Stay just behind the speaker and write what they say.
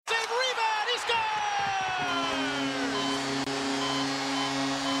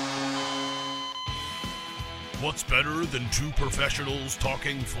What's better than two professionals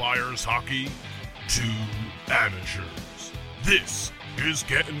talking Flyers hockey? Two amateurs. This is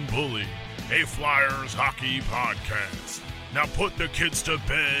Getting Bullied, a Flyers hockey podcast. Now put the kids to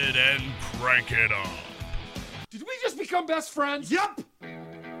bed and crank it up. Did we just become best friends? Yep!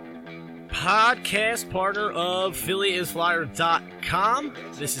 Podcast partner of PhillyIsFlyer.com.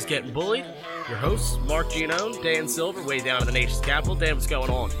 This is Getting Bullied. Your hosts, Mark Giannone, Dan Silver, way down in the nation's capital. Dan, what's going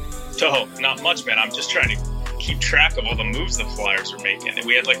on? Toho, not much, man. I'm just trying to keep track of all the moves the Flyers are making. And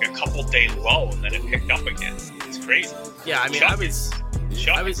we had like a couple-day lull, and then it picked up again. It's crazy. Yeah, I mean, I was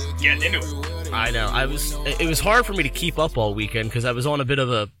getting into it. I know. It was hard for me to keep up all weekend because I was on a bit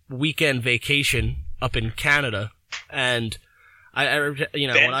of a weekend vacation up in Canada, and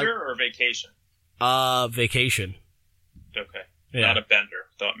Bender or vacation? Vacation. Okay. Yeah. Not a bender.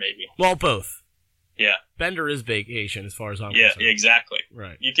 Thought maybe. Well, both. Yeah. Bender is vacation as far as I'm concerned. Yeah, exactly.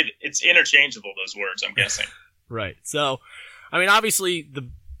 Right. It's interchangeable, those words, I'm guessing. Right. So, I mean, obviously,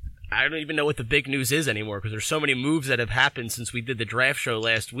 I don't even know what the big news is anymore because there's so many moves that have happened since we did the draft show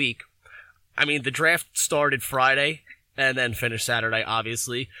last week. I mean, the draft started Friday and then finished Saturday,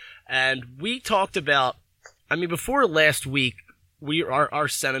 obviously. And we talked about, I mean, before last week, our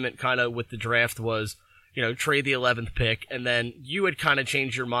sentiment kind of with the draft was, trade the 11th pick, and then you had kind of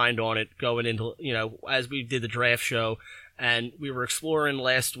changed your mind on it going into, as we did the draft show, and we were exploring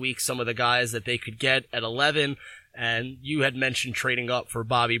last week some of the guys that they could get at 11, and you had mentioned trading up for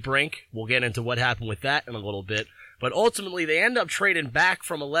Bobby Brink. We'll get into what happened with that in a little bit, but ultimately they end up trading back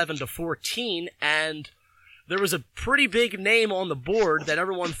from 11 to 14, and there was a pretty big name on the board that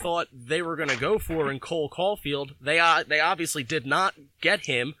everyone thought they were going to go for in Cole Caulfield. They obviously did not get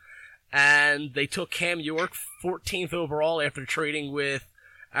him, and they took Cam York 14th overall after trading with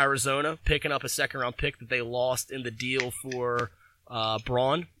Arizona, picking up a second-round pick that they lost in the deal for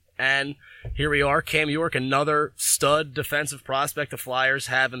Braun. And here we are, Cam York, another stud defensive prospect the Flyers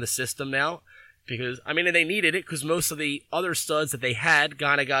have in the system now. Because, I mean, they needed it because most of the other studs that they had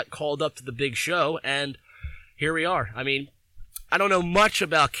kind of got called up to the big show, and here we are. I mean, I don't know much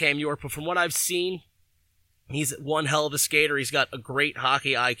about Cam York, but from what I've seen, he's one hell of a skater. He's got a great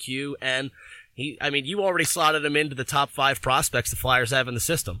hockey IQ, and you already slotted him into the top 5 prospects the Flyers have in the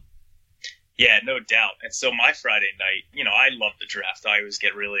system. Yeah, no doubt. And so my Friday night, I love the draft. I always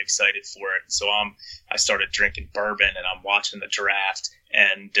get really excited for it. And so I started drinking bourbon, and I'm watching the draft,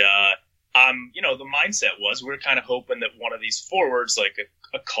 and the mindset was we're kind of hoping that one of these forwards, like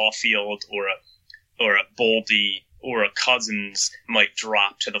a Caulfield or a Boldy or a Cousins, might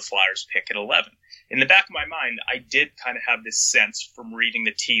drop to the Flyers pick at 11. In the back of my mind, I did kind of have this sense from reading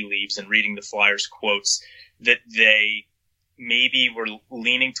the tea leaves and reading the Flyers quotes that they maybe were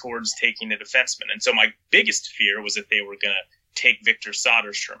leaning towards taking a defenseman. And so my biggest fear was that they were going to take Victor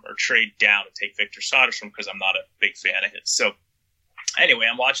Soderstrom or trade down and take Victor Soderstrom because I'm not a big fan of his. So anyway,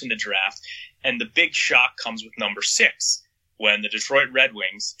 I'm watching the draft, and the big shock comes with number 6 when the Detroit Red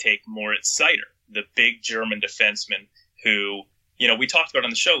Wings take Moritz Seider, the big German defenseman who, we talked about on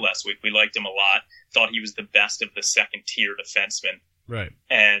the show last week. We liked him a lot, thought he was the best of the second-tier defensemen. Right.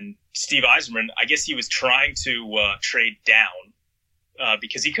 And Steve Yzerman, I guess he was trying to trade down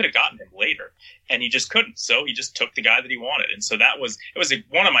because he could have gotten him later, and he just couldn't. So he just took the guy that he wanted. And so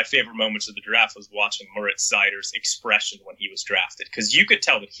one of my favorite moments of the draft was watching Moritz Seider's expression when he was drafted, because you could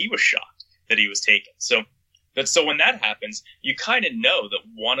tell that he was shocked that he was taken. So when that happens, you kind of know that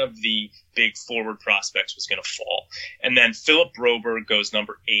one of the big forward prospects was going to fall. And then Philip Broberg goes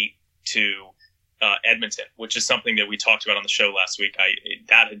number 8 to Edmonton, which is something that we talked about on the show last week.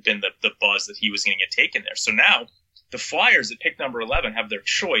 That had been the buzz that he was going to get taken there. So now the Flyers at pick number 11 have their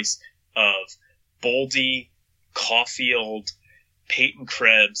choice of Boldy, Caulfield, Peyton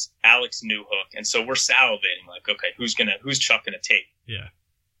Krebs, Alex Newhook. And so we're salivating like, okay, who's Chuck going to take? Yeah.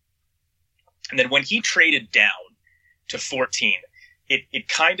 And then when he traded down to 14, it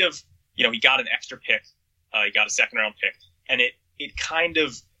kind of, he got an extra pick. He got a second-round pick. And it kind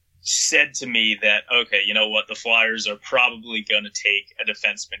of said to me that, okay, you know what? The Flyers are probably going to take a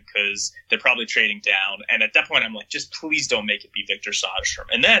defenseman because they're probably trading down. And at that point, I'm like, just please don't make it be Victor Soderstrom.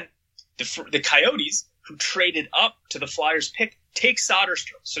 And then the Coyotes, who traded up to the Flyers pick, take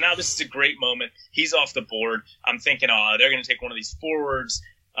Soderstrom. So now this is a great moment. He's off the board. I'm thinking, they're going to take one of these forwards.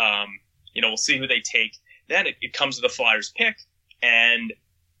 We'll see who they take. Then it comes to the Flyers pick, and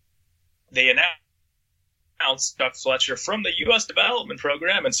they announced Chuck Fletcher from the U.S. Development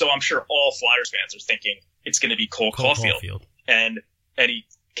Program. And so I'm sure all Flyers fans are thinking it's going to be Cole Caulfield. And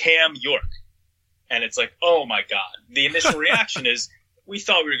Cam York. And it's like, oh my God. The initial reaction is we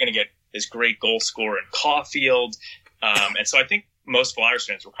thought we were going to get this great goal scorer in Caulfield. And so I think most Flyers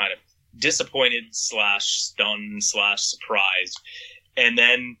fans were kind of disappointed / stunned / surprised. And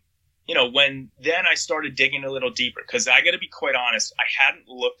then, when I started digging a little deeper, because I got to be quite honest, I hadn't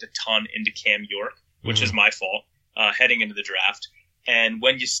looked a ton into Cam York, which is my fault, heading into the draft. And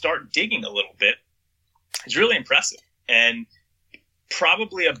when you start digging a little bit, it's really impressive. And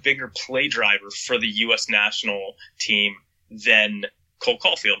probably a bigger play driver for the U.S. national team than Cole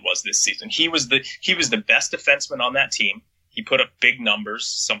Caulfield was this season. He was the best defenseman on that team. He put up big numbers,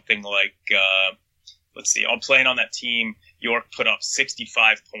 something like, all playing on that team, York put up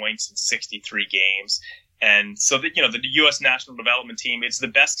 65 points in 63 games. And so the U.S. national development team, it's the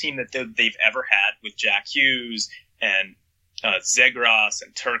best team that they've ever had, with Jack Hughes and Zegras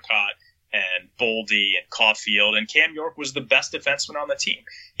and Turcotte and Boldy and Caulfield. And Cam York was the best defenseman on the team.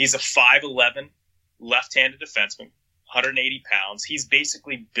 He's a 5'11", left-handed defenseman, 180 pounds. He's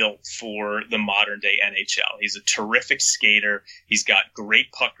basically built for the modern-day NHL. He's a terrific skater. He's got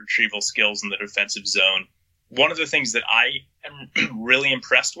great puck retrieval skills in the defensive zone. One of the things that I am really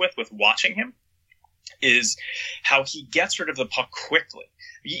impressed with watching him is how he gets rid of the puck quickly.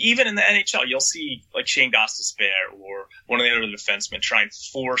 Even in the NHL, you'll see like Shane Gostisbehere or one of the other defensemen try and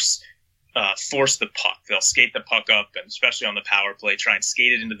force the puck. They'll skate the puck up, and especially on the power play, try and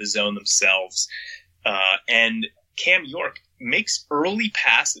skate it into the zone themselves. And Cam York makes early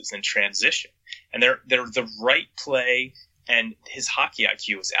passes in transition, and they're the right play. And his hockey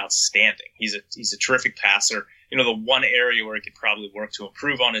IQ is outstanding. He's a terrific passer. The one area where he could probably work to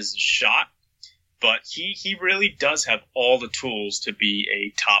improve on is his shot, but he really does have all the tools to be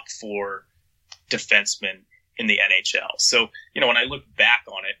a top 4 defenseman in the NHL. So, when I look back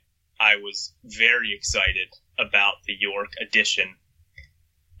on it, I was very excited about the York addition.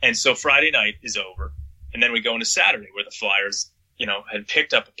 And so Friday night is over, and then we go into Saturday, where the Flyers, had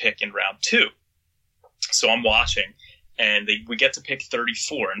picked up a pick in round 2. So I'm watching, and we get to pick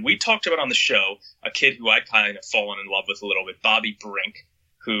 34. And we talked about on the show a kid who I'd kind of fallen in love with a little bit, Bobby Brink,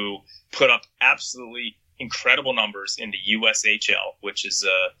 who put up absolutely incredible numbers in the USHL, which is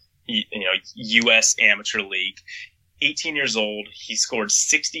a U.S. amateur league. 18 years old, he scored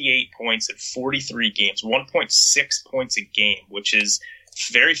 68 points in 43 games, 1.6 points a game, which is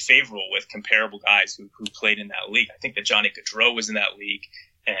very favorable with comparable guys who played in that league. I think that Johnny Gaudreau was in that league,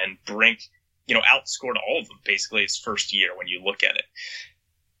 and Brink, outscored all of them basically his first year when you look at it.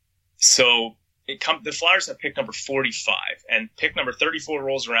 So the Flyers have pick number 45, and pick number 34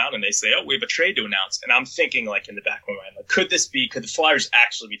 rolls around, and they say, "Oh, we have a trade to announce." And I'm thinking, like, in the back of my mind, like, could the Flyers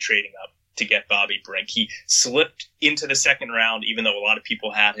actually be trading up to get Bobby Brink? He slipped into the second round, even though a lot of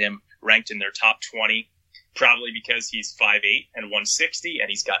people had him ranked in their top 20, probably because he's 5'8" and 160, and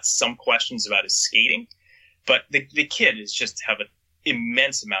he's got some questions about his skating. But the kid is just have an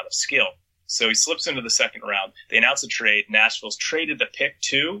immense amount of skill. So he slips into the second round. They announce a trade. Nashville's traded the pick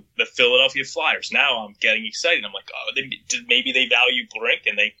to the Philadelphia Flyers. Now I'm getting excited. I'm like, maybe they value Brink,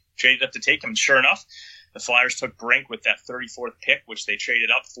 and they traded up to take him. And sure enough, the Flyers took Brink with that 34th pick, which they traded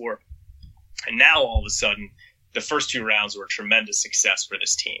up for. And now all of a sudden, the first 2 rounds were a tremendous success for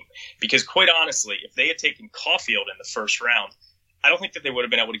this team. Because quite honestly, if they had taken Caulfield in the first round, I don't think that they would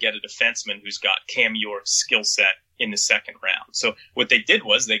have been able to get a defenseman who's got Cam York's skill set in the second round. So what they did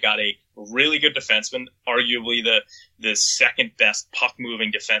was they got a really good defenseman, arguably the second best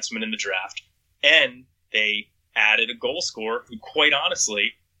puck-moving defenseman in the draft, and they added a goal scorer who, quite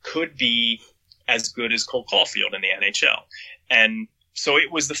honestly, could be as good as Cole Caulfield in the NHL. And so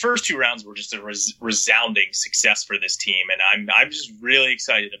it was the first 2 rounds were just a resounding success for this team, and I'm just really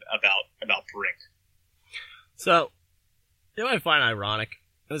excited about Brink. So, you know what I find ironic?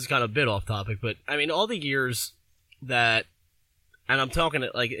 This is kind of a bit off topic, but I mean, all the years that, and I'm talking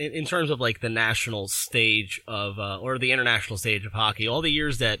like in terms of like the national stage of, or the international stage of hockey, all the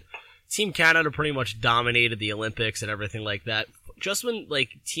years that Team Canada pretty much dominated the Olympics and everything like that. Just when like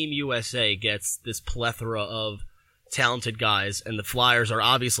Team USA gets this plethora of talented guys, and the Flyers are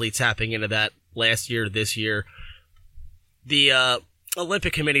obviously tapping into that last year, this year, the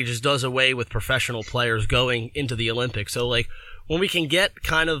Olympic Committee just does away with professional players going into the Olympics. So like when we can get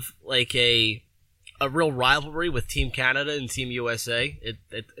kind of like a real rivalry with Team Canada and Team USA,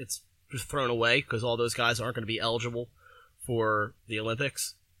 it's just thrown away because all those guys aren't going to be eligible for the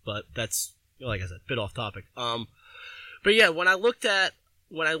Olympics. But that's, like I said, a bit off topic. But yeah, when I looked at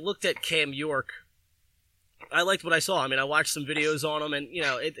Cam York, I liked what I saw. I mean, I watched some videos on him, and you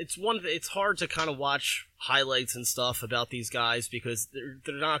know, it's hard to kind of watch highlights and stuff about these guys because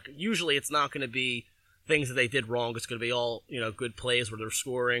they're not usually. It's not going to be things that they did wrong. It's going to be all, you know, good plays where they're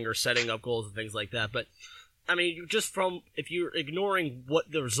scoring or setting up goals and things like that. But I mean, just from if you're ignoring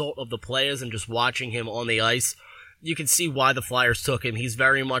what the result of the play is and just watching him on the ice, you can see why the Flyers took him. He's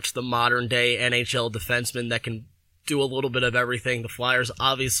very much the modern day NHL defenseman that can do a little bit of everything. The Flyers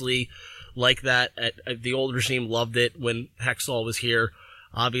obviously like that. The old regime loved it when Hextall was here.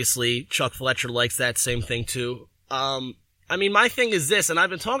 Obviously, Chuck Fletcher likes that same thing too. I mean, my thing is this, and I've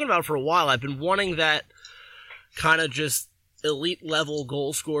been talking about it for a while. I've been wanting that kind of just elite level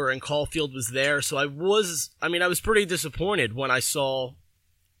goal scorer, and Caulfield was there. So I was pretty disappointed when I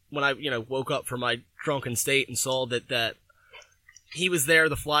woke up from my drunken state and saw that he was there.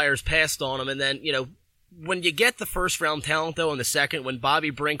 The Flyers passed on him, and then, when you get the first round talent though in the second, when Bobby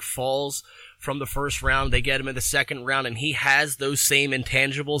Brink falls from the first round, they get him in the second round, and he has those same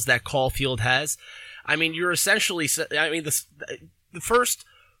intangibles that Caulfield has. I mean, you're essentially, the first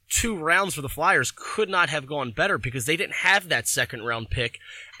 2 rounds for the Flyers could not have gone better because they didn't have that second round pick.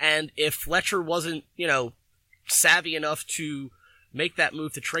 And if Fletcher wasn't, savvy enough to make that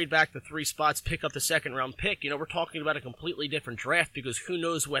move to trade back the 3 spots, pick up the second round pick, we're talking about a completely different draft, because who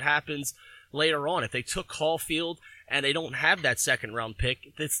knows what happens later on. If they took Caulfield and they don't have that second round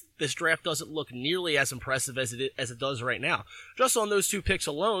pick, this draft doesn't look nearly as impressive as it does right now. Just on those 2 picks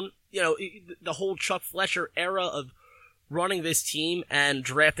alone, the whole Chuck Fletcher era of running this team and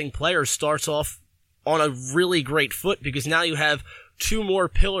drafting players starts off on a really great foot, because now you have 2 more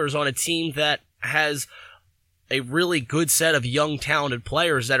pillars on a team that has a really good set of young, talented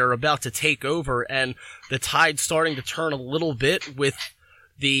players that are about to take over, and the tide's starting to turn a little bit with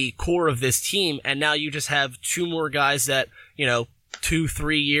the core of this team, and now you just have 2 more guys that,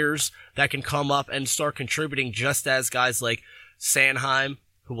 2-3 years that can come up and start contributing, just as guys like Sanheim,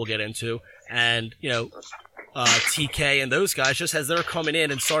 who we'll get into, and, TK and those guys, just as they're coming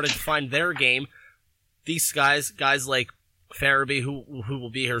in and started to find their game, these guys like Farabee, who will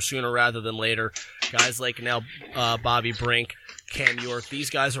be here sooner rather than later, guys like now Bobby Brink, Cam York, these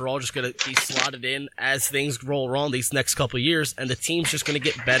guys are all just going to be slotted in as things roll on these next couple of years, and the team's just going to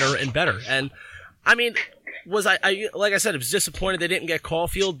get better and better. And, I mean, like I said, I was disappointed they didn't get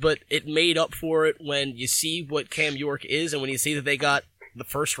Caulfield, but it made up for it when you see what Cam York is, and when you see that they got the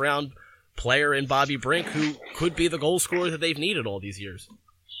first round player in Bobby Brink, who could be the goal scorer that they've needed all these years.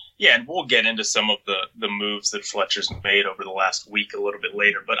 Yeah, and we'll get into some of the moves that Fletcher's made over the last week a little bit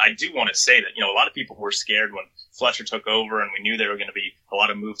later. But I do want to say that, a lot of people were scared when Fletcher took over, and we knew there were going to be a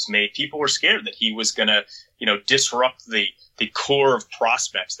lot of moves made. People were scared that he was going to, disrupt the core of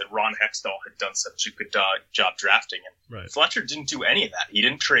prospects that Ron Hextall had done such a good job drafting. And right. Fletcher didn't do any of that. He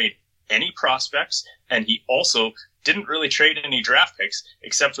didn't trade any prospects, and he also didn't really trade any draft picks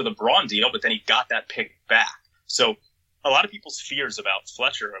except for the Braun deal, but then he got that pick back. So a lot of people's fears about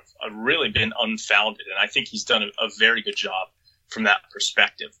Fletcher have really been unfounded, and I think he's done a very good job from that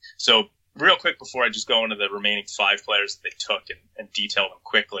perspective. So real quick before I just go into the remaining 5 players that they took and detail them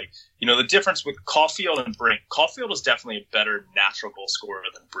quickly, the difference with Caulfield and Brink, Caulfield is definitely a better natural goal scorer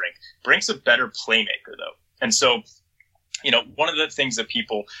than Brink. Brink's a better playmaker, though. And so, one of the things that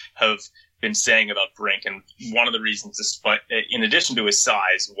people have been saying about Brink, and one of the reasons, despite, in addition to his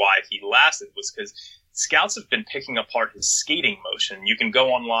size, why he lasted was because scouts have been picking apart his skating motion. You can go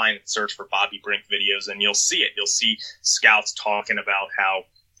online and search for Bobby Brink videos, and you'll see it. You'll see scouts talking about how,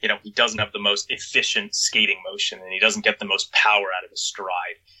 he doesn't have the most efficient skating motion, and he doesn't get the most power out of his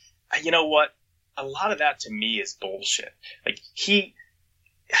stride. You know what? A lot of that to me is bullshit.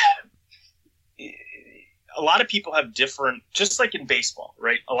 A lot of people have different, just like in baseball,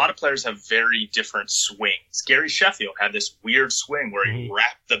 right? A lot of players have very different swings. Gary Sheffield had this weird swing where he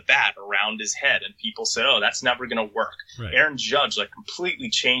wrapped the bat around his head, and people said, oh, that's never going to work. Right. Aaron Judge completely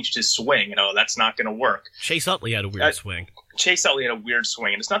changed his swing, that's not going to work. Chase Utley had a weird swing. Chase Utley had a weird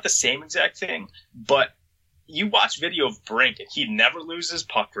swing, and it's not the same exact thing, but you watch video of Brink, and he never loses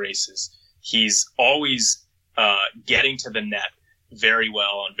puck races. He's always getting to the net very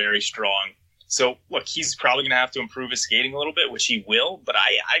well and very strong. So, look, he's probably going to have to improve his skating a little bit, which he will, but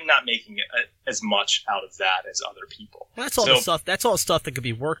I'm not making as much out of that as other people. That's all stuff that could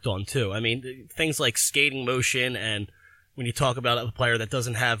be worked on, too. I mean, things like skating motion, and when you talk about a player that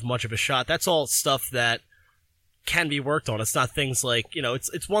doesn't have much of a shot, that's all stuff that can be worked on. It's not things like,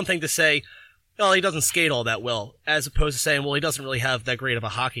 it's one thing to say, oh, he doesn't skate all that well, as opposed to saying, well, he doesn't really have that great of a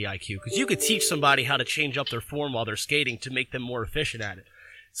hockey IQ. Because you could teach somebody how to change up their form while they're skating to make them more efficient at it.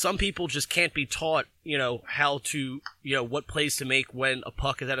 Some people just can't be taught, how to, what plays to make when a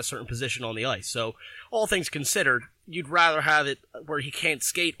puck is at a certain position on the ice. So, all things considered, you'd rather have it where he can't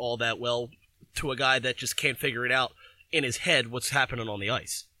skate all that well to a guy that just can't figure it out in his head what's happening on the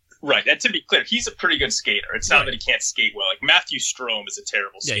ice. Right, and to be clear, he's a pretty good skater. It's not that he can't skate well. Like Matthew Strome is a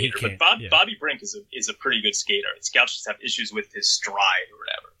terrible skater, but Bobby Brink is a pretty good skater. Scouts just have issues with his stride or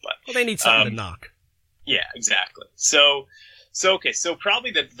whatever. But they need something to knock. Yeah, exactly. So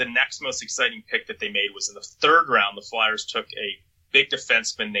probably the next most exciting pick that they made was in the third round. The Flyers took a big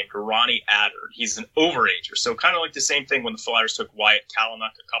defenseman named Ronnie Attard. He's an overager. So kind of like the same thing when the Flyers took Wyatt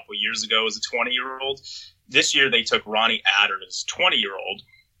Kalynuk a couple years ago as a 20-year-old. This year they took Ronnie Attard as a 20-year-old.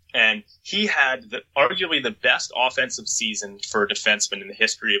 And he had arguably the best offensive season for a defenseman in the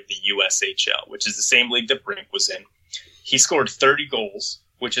history of the USHL, which is the same league that Brink was in. He scored 30 goals,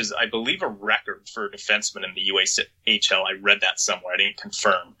 which is, I believe, a record for a defenseman in the USHL. I read that somewhere. I didn't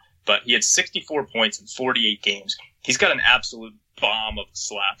confirm. But he had 64 points in 48 games. He's got an absolute bomb of a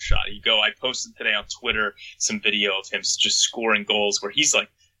slap shot. I posted today on Twitter some video of him just scoring goals where he's like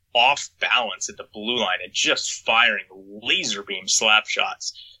off balance at the blue line and just firing laser beam slap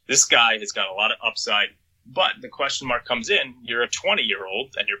shots. This guy has got a lot of upside, but the question mark comes in, you're a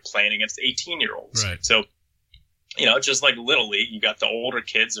 20-year-old and you're playing against 18-year-olds. Right. So, just like Little League, you got the older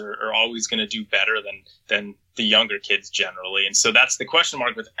kids are always going to do better than the younger kids generally. And so that's the question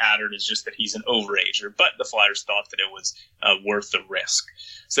mark with Attard, is just that he's an overager. But the Flyers thought that it was worth the risk.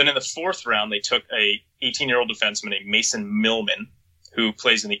 So then in the fourth round, they took a 18-year-old defenseman named Mason Millman, who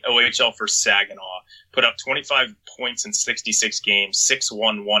plays in the OHL for Saginaw, put up 25 points in 66 games, 6'1",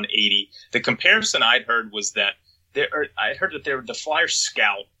 180. The comparison I'd heard was that the Flyers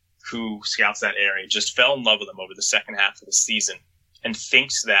scout who scouts that area just fell in love with him over the second half of the season and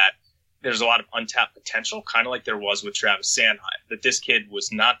thinks that there's a lot of untapped potential, kind of like there was with Travis Sanheim, that this kid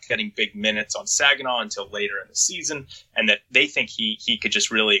was not getting big minutes on Saginaw until later in the season, and that they think he could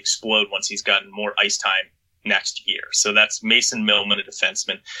just really explode once he's gotten more ice time next year. So that's Mason Millman, a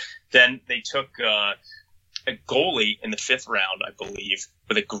defenseman. Then they took a goalie in the fifth round, I believe,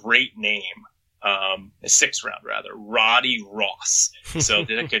 with a great name, a sixth round rather, Roddy Ross. So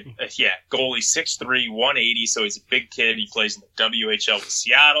they took goalie 6'3", 180. So he's a big kid. He plays in the WHL with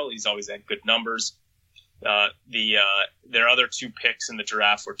Seattle. He's always had good numbers. Their other two picks in the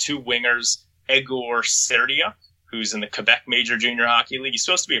draft were two wingers, Egor Serdia, who's in the Quebec Major Junior Hockey League. He's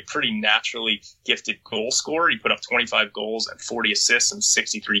supposed to be a pretty naturally gifted goal scorer. He put up 25 goals and 40 assists in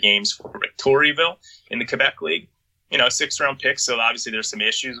 63 games for Victoriaville in the Quebec League. Sixth-round pick, so obviously there's some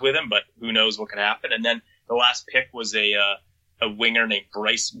issues with him, but who knows what could happen. And then the last pick was a winger named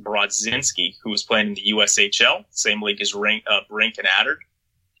Bryce Brodzinski, who was playing in the USHL, same league as Brink and Attard,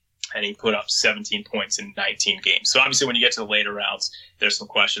 and he put up 17 points in 19 games. So obviously when you get to the later rounds, there's some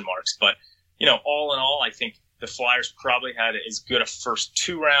question marks. But, all in all, I think the Flyers probably had as good a first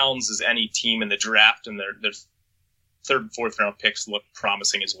two rounds as any team in the draft, and their third and fourth round picks look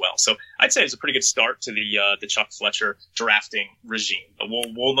promising as well. So I'd say it's a pretty good start to the Chuck Fletcher drafting regime. But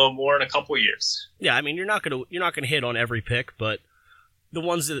we'll know more in a couple of years. Yeah, I mean you're not gonna hit on every pick, but the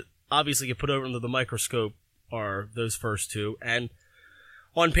ones that obviously get put over under the microscope are those first two. And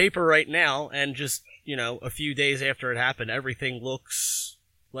on paper right now, and just a few days after it happened, everything looks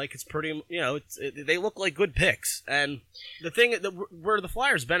like it's pretty, they look like good picks. And the thing where the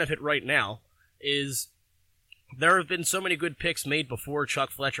Flyers benefit right now is there have been so many good picks made before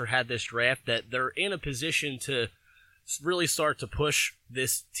Chuck Fletcher had this draft that they're in a position to really start to push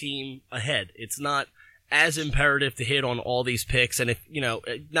this team ahead. It's not as imperative to hit on all these picks. And if,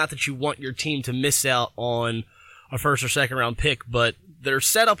 not that you want your team to miss out on a first or second round pick, but they're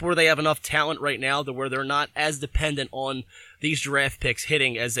set up where they have enough talent right now to where they're not as dependent on these draft picks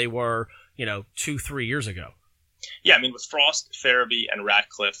hitting as they were, 2-3 years ago. Yeah, I mean, with Frost, Farabee, and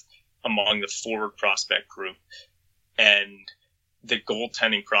Ratcliffe among the forward prospect group, and the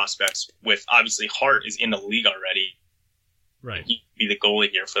goaltending prospects with, obviously, Hart is in the league already. Right. He'd be the goalie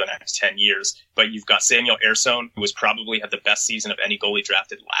here for the next 10 years. But you've got Samuel Ersson, who was probably had the best season of any goalie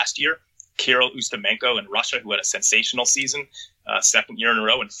drafted last year. Kirill Ustimenko in Russia, who had a sensational season, second year in a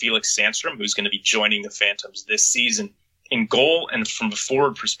row, and Felix Sandstrom, who's going to be joining the Phantoms this season. In goal and from a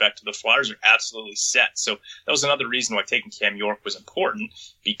forward perspective, the Flyers are absolutely set. So that was another reason why taking Cam York was important,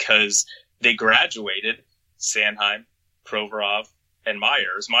 because they graduated Sanheim, Provorov, and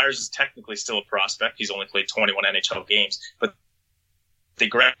Myers. Myers is technically still a prospect. He's only played 21 NHL games, but they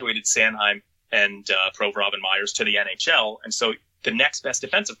graduated Sanheim and Provorov and Myers to the NHL. And so the next best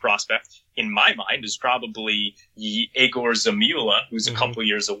defensive prospect, in my mind, is probably Egor Zamula, who's a couple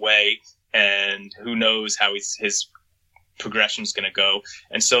years away, and who knows how his progression is going to go.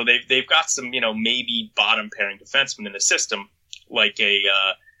 And so they've got some, maybe bottom pairing defensemen in the system, like a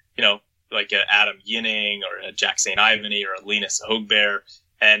Adam Yinning or a Jack St. Ivany or a Linus Hogbear.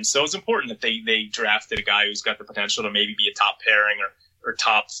 And so it's important that they drafted a guy who's got the potential to maybe be a top pairing or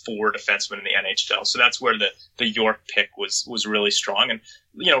top four defenseman in the NHL. So that's where the York pick was really strong. And,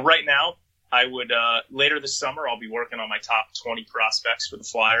 right now, I would later this summer I'll be working on my top 20 prospects for the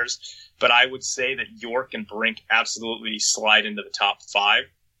Flyers, but I would say that York and Brink absolutely slide into the top 5,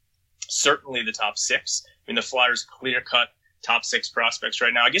 certainly the top 6. I mean, the Flyers clear-cut top 6 prospects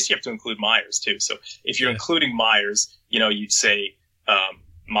right now. I guess you have to include Myers too. So if you're including Myers, you'd say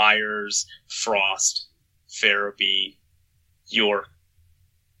Myers, Frost, Farabee, York,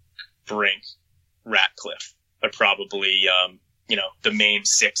 Brink, Ratcliffe are probably the main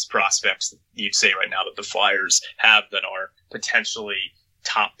 6 prospects that you'd say right now that the Flyers have that are potentially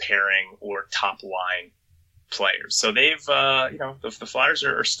top pairing or top line players. So they've, the Flyers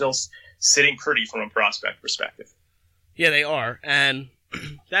are still sitting pretty from a prospect perspective. Yeah, they are. And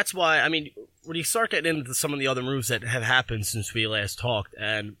that's why, I mean, when you start getting into some of the other moves that have happened since we last talked,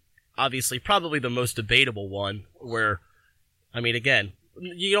 and obviously probably the most debatable one where, I mean, again,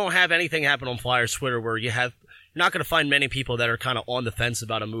 you don't have anything happen on Flyers Twitter where you're not going to find many people that are kind of on the fence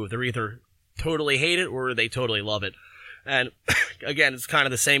about a move. They're either totally hate it or they totally love it. And again, it's kind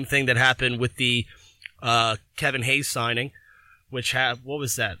of the same thing that happened with the Kevin Hayes signing, which what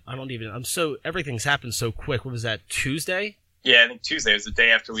was that? Everything's happened so quick. What was that, Tuesday? Yeah, I think Tuesday was the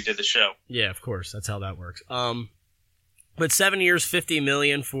day after we did the show. Yeah, of course. That's how that works. But 7 years, $50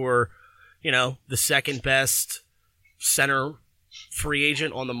 million for, the second best center free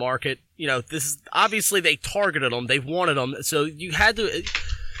agent on the market. This is obviously they targeted him. They wanted him. So you kind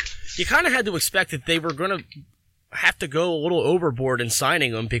of had to expect that they were going to have to go a little overboard in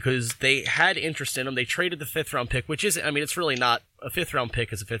signing him because they had interest in him. They traded the 5th round pick, which isn't, I mean, it's really not a 5th round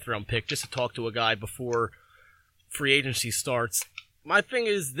pick is a 5th round pick just to talk to a guy before free agency starts. My thing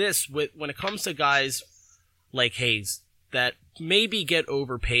is this, when it comes to guys like Hayes that maybe get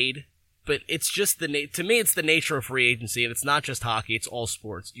overpaid, but it's just to me, it's the nature of free agency, and it's not just hockey, it's all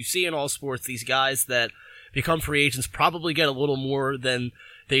sports. You see in all sports, these guys that become free agents probably get a little more than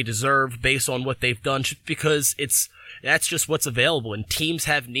they deserve based on what they've done, just because that's just what's available, and teams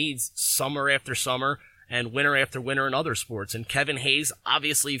have needs summer after summer and winter after winter in other sports, and Kevin Hayes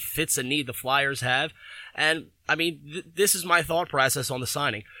obviously fits a need the Flyers have, and I mean, this is my thought process on the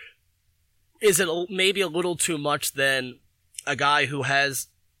signing. Is it maybe a little too much than a guy who has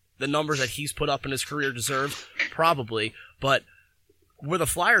the numbers that he's put up in his career deserves? Probably, but where the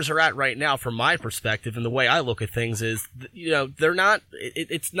Flyers are at right now, from my perspective and the way I look at things is, they're not,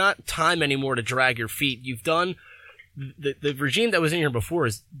 it's not time anymore to drag your feet. You've done, the regime that was in here before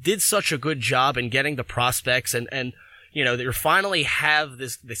did such a good job in getting the prospects and you finally have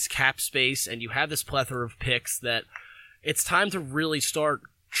this cap space and you have this plethora of picks that it's time to really start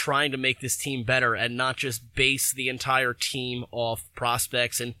trying to make this team better and not just base the entire team off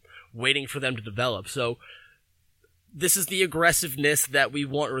prospects and waiting for them to develop. So this is the aggressiveness that we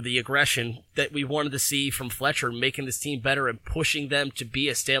want, or the aggression that we wanted to see from Fletcher, making this team better and pushing them to be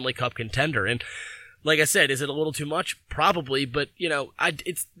a Stanley Cup contender. And like I said, is it a little too much? Probably, but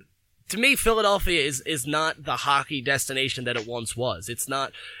it's to me, Philadelphia is not the hockey destination that it once was. It's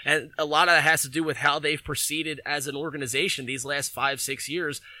not, and a lot of that has to do with how they've proceeded as an organization these last 5-6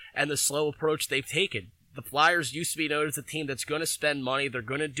 years and the slow approach they've taken. The Flyers used to be known as a team that's going to spend money. They're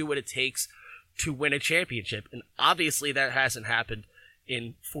going to do what it takes to win a championship. And obviously that hasn't happened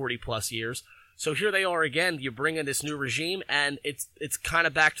in 40 plus years. So here they are again. You bring in this new regime and it's kind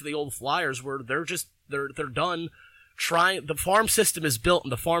of back to the old Flyers where they're done trying. The farm system is built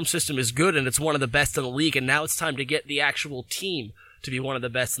and the farm system is good and it's one of the best in the league. And now it's time to get the actual team to be one of the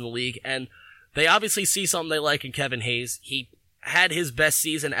best in the league. And they obviously see something they like in Kevin Hayes. He had his best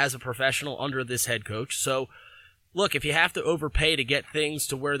season as a professional under this head coach. So look, if you have to overpay to get things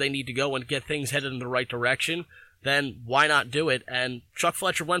to where they need to go and get things headed in the right direction, then why not do it? And Chuck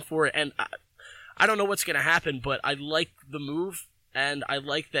Fletcher went for it, and I don't know what's going to happen, but I like the move, and I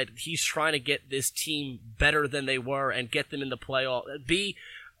like that he's trying to get this team better than they were and get them in the playoff, be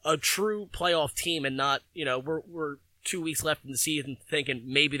a true playoff team and not, we're 2 weeks left in the season thinking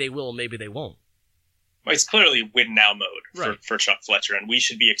maybe they will, maybe they won't. Well, it's clearly win-now mode for Chuck Fletcher, and we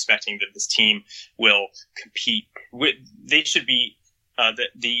should be expecting that this team will compete. They should be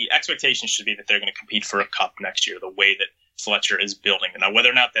the expectation should be that they're going to compete for a cup next year. The way that Fletcher is building it now, whether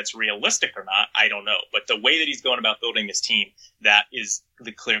or not that's realistic or not, I don't know. But the way that he's going about building this team, that is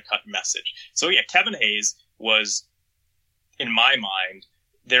the clear-cut message. So yeah, Kevin Hayes was, in my mind,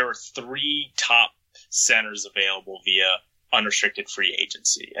 there were 3 top centers available via unrestricted free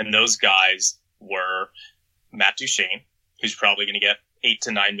agency, and those guys were Matt Duchene, who's probably going to get $8 to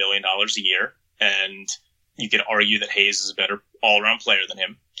 $9 million a year, and you could argue that Hayes is a better all-around player than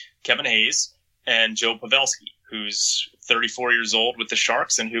him. Kevin Hayes and Joe Pavelski, who's 34 years old with the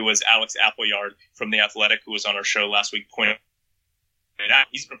Sharks, and who was Alex Appleyard from The Athletic, who was on our show last week, pointed out.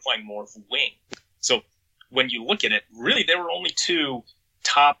 He's been playing more of a wing. So when you look at it, really there were only two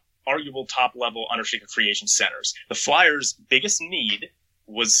arguable top-level unrestricted free agent centers. The Flyers' biggest need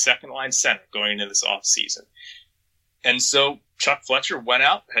was second-line center going into this offseason. And so Chuck Fletcher went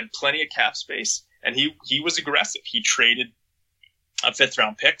out, had plenty of cap space, and he was aggressive. He traded a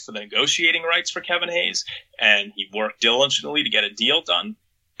fifth-round pick for the negotiating rights for Kevin Hayes, and he worked diligently to get a deal done.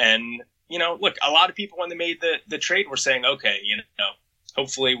 And, look, a lot of people when they made the trade were saying, okay,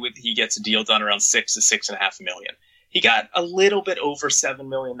 hopefully he gets a deal done around $6 to $6.5 million. He got a little bit over $7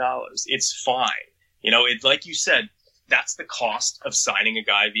 million. It's fine. Like you said, that's the cost of signing a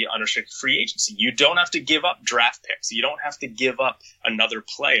guy via unrestricted free agency. You don't have to give up draft picks. You don't have to give up another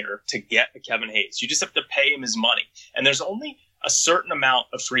player to get a Kevin Hayes. You just have to pay him his money. And there's only a certain amount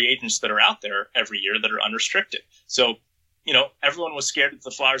of free agents that are out there every year that are unrestricted. So, everyone was scared that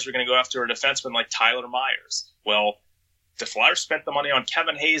the Flyers were going to go after a defenseman like Tyler Myers. Well, the Flyers spent the money on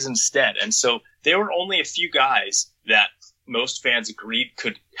Kevin Hayes instead. And so there were only a few guys that most fans agreed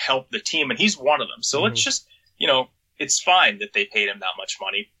could help the team, and he's one of them. So let's just, it's fine that they paid him that much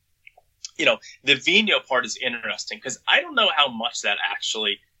money. The Vigneault part is interesting because I don't know how much that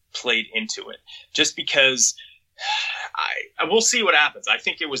actually played into it, just because I will see what happens. I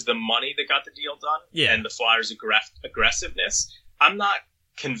think it was the money that got the deal done and the Flyers' aggressiveness. I'm not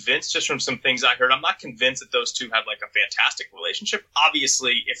convinced, just from some things I heard, I'm not convinced that those two had like a fantastic relationship.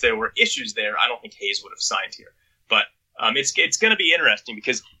 Obviously, if there were issues there, I don't think Hayes would have signed here. But it's going to be interesting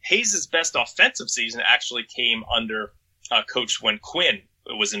because Hayes' best offensive season actually came under coach when Quinn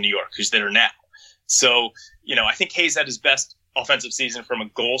was in New York, who's there now. So, I think Hayes had his best offensive season from a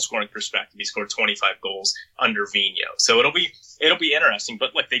goal scoring perspective. He scored 25 goals under Vigneault. So it'll be interesting.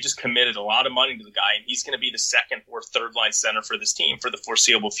 But look, they just committed a lot of money to the guy, and he's going to be the second or third line center for this team for the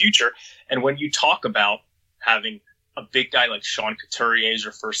foreseeable future. And when you talk about having a big guy like Sean Couturier as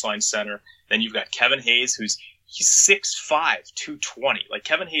your first line center, then you've got Kevin Hayes, he's 6'5", 220. Like,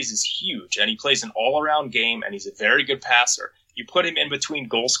 Kevin Hayes is huge, and he plays an all-around game, and he's a very good passer. You put him in between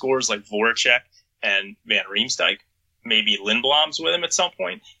goal scorers like Voracek and Van Riemsdyk, maybe Lindblom's with him at some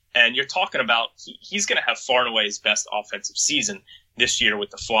point, and you're talking about he's going to have far and away his best offensive season this year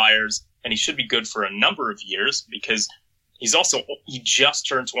with the Flyers, and he should be good for a number of years because he just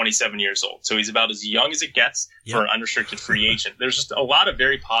turned 27 years old, so he's about as young as it gets for an unrestricted free agent. There's just a lot of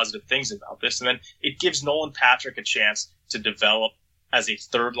very positive things about this, and then it gives Nolan Patrick a chance to develop as a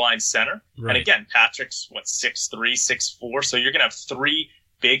third-line center. Right. And again, Patrick's, 6'3", 6'4", so you're going to have three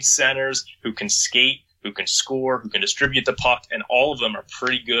big centers who can skate, who can score, who can distribute the puck, and all of them are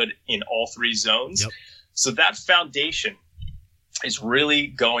pretty good in all three zones. Yep. So that foundation is really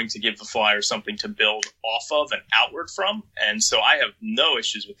going to give the Flyers something to build off of and outward from. And so I have no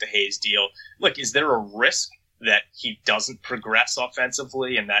issues with the Hayes deal. Look, is there a risk that he doesn't progress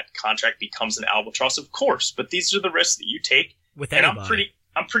offensively and that contract becomes an albatross? Of course, but these are the risks that you take. With anybody. And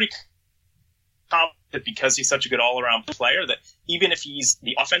I'm pretty confident that because he's such a good all-around player that even if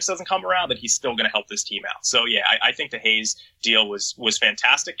the offense doesn't come around, that he's still going to help this team out. So yeah, I think the Hayes deal was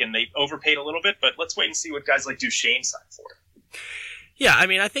fantastic, and they overpaid a little bit, but let's wait and see what guys like Duchesne sign for. Yeah,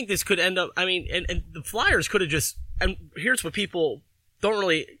 I think this could end up, and the Flyers could have just, and here's what people don't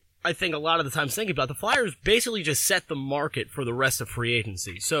really, I think a lot of the times think about, the Flyers basically just set the market for the rest of free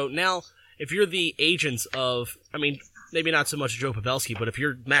agency. So now, if you're the agents of, maybe not so much Joe Pavelski, but if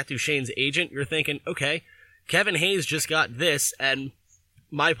you're Matt Duchene's agent, you're thinking, okay, Kevin Hayes just got this, and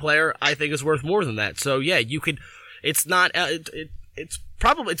my player, I think, is worth more than that. So yeah, you could, it's not,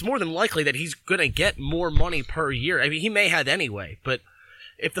 it's more than likely that he's going to get more money per year. He may have anyway, but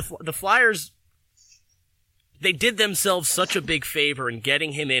if the Flyers, they did themselves such a big favor in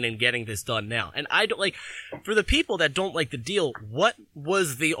getting him in and getting this done now. And I don't for the people that don't like the deal, what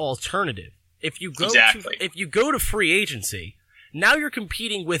was the alternative? If you go to free agency, now you're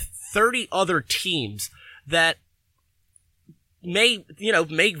competing with 30 other teams that may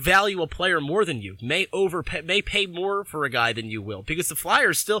value a player more than you, may pay more for a guy than you will, because the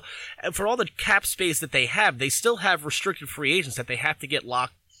Flyers still, for all the cap space that they still have restricted free agents that they have to get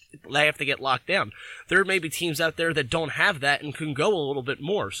locked down. There may be teams out there that don't have that and can go a little bit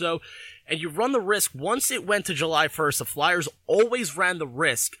more. So, and you run the risk, once it went to July 1st, the Flyers always ran the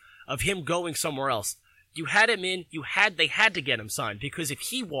risk of him going somewhere else. You had him in, they had to get him signed, because if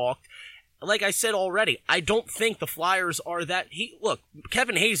he walked, like I said already, I don't think the Flyers are that. Look,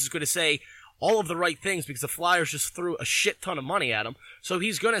 Kevin Hayes is going to say all of the right things because the Flyers just threw a shit ton of money at him. So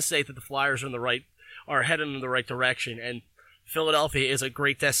he's going to say that the Flyers are heading in the right direction. And Philadelphia is a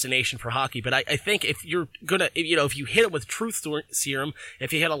great destination for hockey, but I think if you're gonna, if you hit it with truth serum,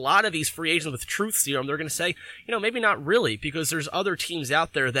 if you hit a lot of these free agents with truth serum, they're gonna say, maybe not really, because there's other teams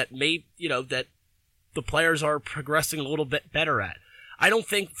out there that that the players are progressing a little bit better at. I don't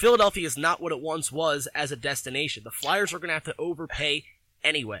think Philadelphia is not what it once was as a destination. The Flyers are gonna have to overpay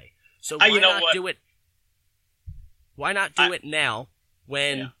anyway. So why not do it? Why not do it now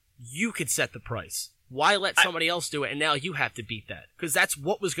when you could set the price? Why let somebody else do it and now you have to beat that? Because that's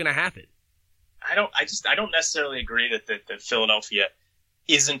what was going to happen. I don't necessarily agree that Philadelphia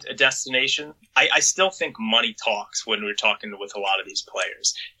isn't a destination. I still think money talks when we're talking with a lot of these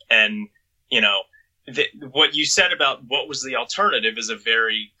players. And, what you said about what was the alternative is a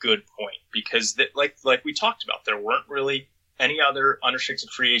very good point, because like we talked about, there weren't really any other unrestricted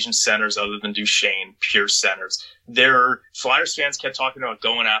free agent centers other than Duchesne, pure centers. Flyers fans kept talking about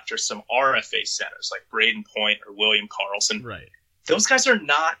going after some RFA centers like Braden Point or William Karlsson. Right. Those guys are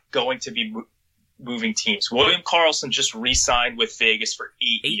not going to be moving teams. William Karlsson just re-signed with Vegas for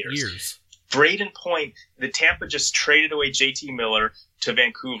 8 years. Braden Point, the Tampa just traded away JT Miller to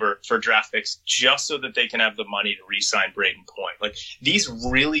Vancouver for draft picks just so that they can have the money to re-sign Braden Point. Like, these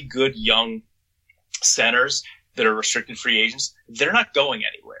really good young centers that are restricted free agents, they're not going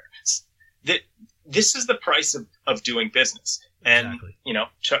anywhere. This is the price of doing business. And,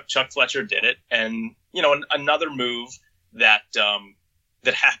 exactly. Chuck Fletcher did it. And, another move that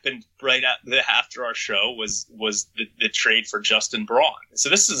happened right after our show was the trade for Justin Braun. So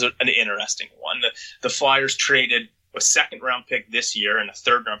this is an interesting one. The Flyers traded a second-round pick this year and a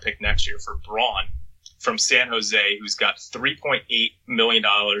third-round pick next year for Braun from San Jose, who's got $3.8 million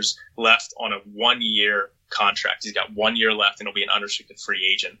left on a 1-year contract. He's got 1 year left and he'll be an unrestricted free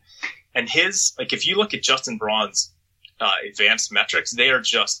agent. And if you look at Justin Braun's advanced metrics, they are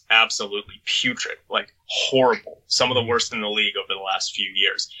just absolutely putrid, like horrible. Some of the worst in the league over the last few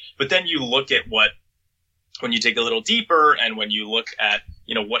years. But then you look at when you dig a little deeper and when you look at,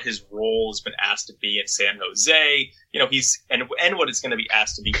 what his role has been asked to be in San Jose, he's, and what it's going to be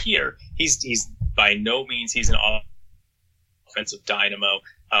asked to be here, he's by no means, he's an offensive dynamo.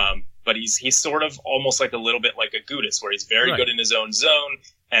 But he's sort of almost like a little bit like a Gudas, where he's very good in his own zone,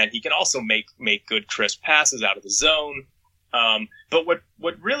 and he can also make good crisp passes out of the zone. But what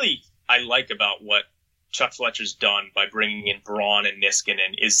really I like about what Chuck Fletcher's done by bringing in Braun and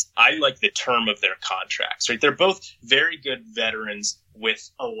Niskanen is I like the term of their contracts. Right, they're both very good veterans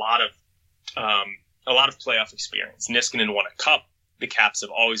with a lot of playoff experience. Niskanen won a cup. The Caps have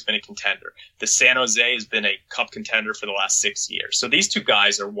always been a contender. The San Jose has been a cup contender for the last 6 years. So these two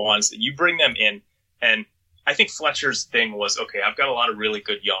guys are ones that you bring them in. And I think Fletcher's thing was, okay, I've got a lot of really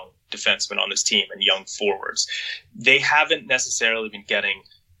good young defensemen on this team and young forwards. They haven't necessarily been getting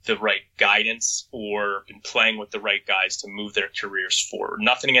the right guidance or been playing with the right guys to move their careers forward.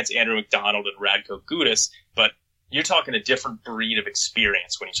 Nothing against Andrew McDonald and Radko Gudas, but you're talking a different breed of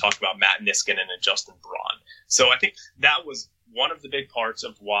experience when you talk about Matt Niskanen and Justin Braun. So I think that was one of the big parts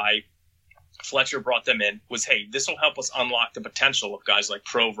of why Fletcher brought them in was, hey, this will help us unlock the potential of guys like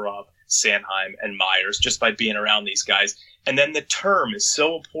Provorov, Sanheim, and Myers just by being around these guys. And then the term is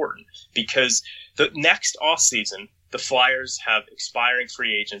so important because the next offseason, the Flyers have expiring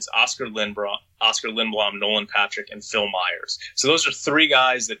free agents, Oscar Lindblom, Nolan Patrick, and Phil Myers. So those are three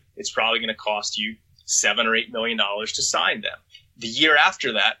guys that it's probably going to cost you $7 or $8 million to sign them. The year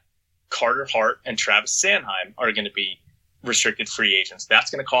after that, Carter Hart and Travis Sanheim are going to be restricted free agents.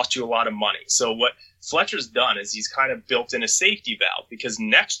 That's going to cost you a lot of money. So what Fletcher's done is he's kind of built in a safety valve, because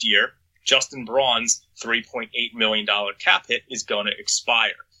next year, Justin Braun's $3.8 million cap hit is going to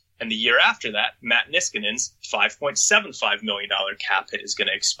expire. And the year after that, Matt Niskanen's $5.75 million cap hit is going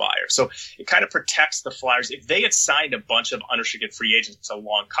to expire. So it kind of protects the Flyers. If they had signed a bunch of unrestricted free agents to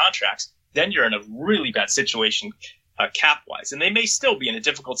long contracts, then you're in a really bad situation cap-wise. And they may still be in a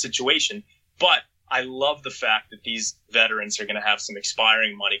difficult situation, but I love the fact that these veterans are going to have some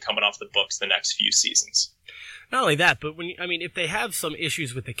expiring money coming off the books the next few seasons. Not only that, but if they have some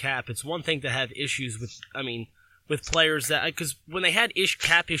issues with the cap, it's one thing to have issues with players that, because when they had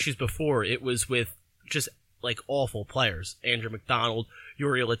cap issues before, it was with just like awful players. Andrew McDonald,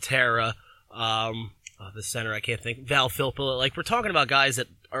 Yuri Laterra, the center I can't think, Val Filppula. Like, we're talking about guys that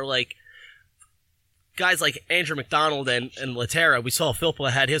are like guys like Andrew McDonald and Laterra. We saw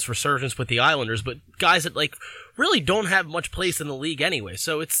Filppula had his resurgence with the Islanders, but guys that like really don't have much place in the league anyway.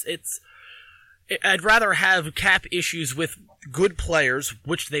 So I'd rather have cap issues with good players,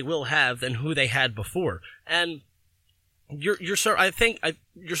 which they will have, than who they had before. And you're so right,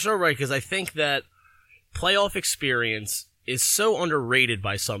 because I think that playoff experience is so underrated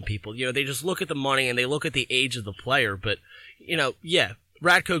by some people. They just look at the money and they look at the age of the player, but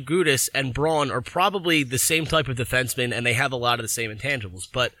Radko Gudas and Braun are probably the same type of defenseman, and they have a lot of the same intangibles,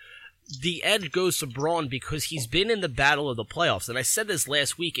 but the edge goes to Braun because he's been in the battle of the playoffs, and I said this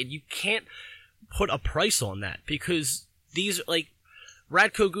last week, and you can't put a price on that, because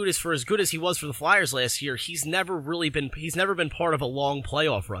Radko Gudas, for as good as he was for the Flyers last year, he's never been part of a long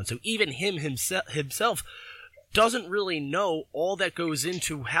playoff run, so even himself doesn't really know all that goes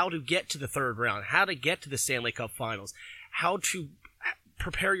into how to get to the third round, how to get to the Stanley Cup Finals, how to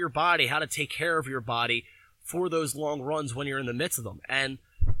prepare your body, how to take care of your body for those long runs when you're in the midst of them. And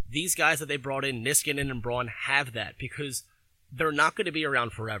these guys that they brought in, Niskanen and Braun, have that because they're not going to be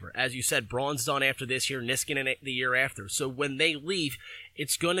around forever. As you said, Braun's done after this year, Niskanen the year after. So when they leave,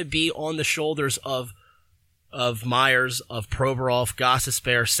 it's going to be on the shoulders of Myers, of Provorov,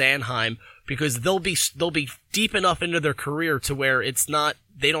 Gostisbehere, Sanheim, because they'll be deep enough into their career to where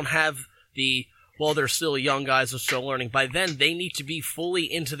they don't have they're still young guys, they're still learning. By then, they need to be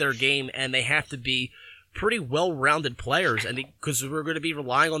fully into their game, and they have to be pretty well-rounded players, and because we're going to be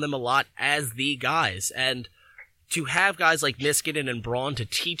relying on them a lot as the guys. And to have guys like Niskanen and Braun to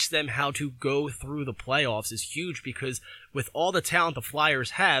teach them how to go through the playoffs is huge, because with all the talent the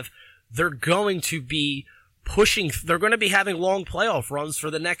Flyers have, they're going to be they're going to be having long playoff runs for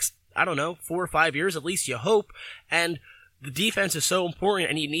the next, 4 or 5 years, at least you hope, and the defense is so important,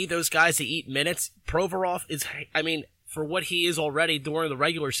 and you need those guys to eat minutes. Provorov for what he is already during the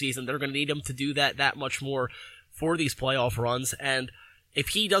regular season, they're going to need him to do that much more for these playoff runs. And if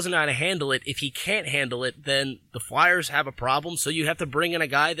he doesn't know how to handle it, if he can't handle it, then the Flyers have a problem. So you have to bring in a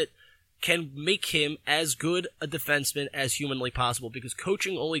guy that can make him as good a defenseman as humanly possible, because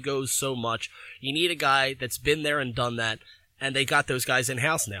coaching only goes so much. You need a guy that's been there and done that, and they got those guys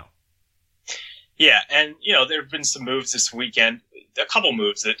in-house now. Yeah, and, there have been some moves this weekend, a couple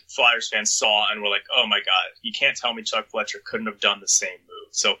moves that Flyers fans saw and were like, oh my God, you can't tell me Chuck Fletcher couldn't have done the same move.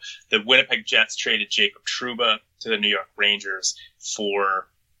 So the Winnipeg Jets traded Jacob Trouba to the New York Rangers for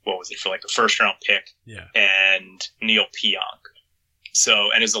like a first-round pick and Neil Pionk.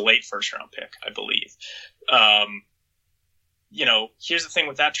 So, and is a late first-round pick, I believe. Here's the thing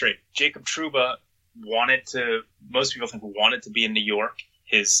with that trade. Jacob Trouba most people think wanted to be in New York.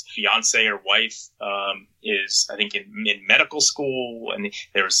 His fiance or wife is, I think, in medical school, and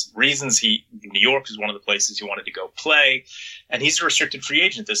there's reasons New York is one of the places he wanted to go play, and he's a restricted free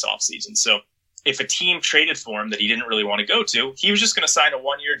agent this offseason. So if a team traded for him that he didn't really want to go to, he was just going to sign a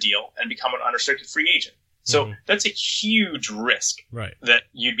 1-year deal and become an unrestricted free agent. So that's a huge risk that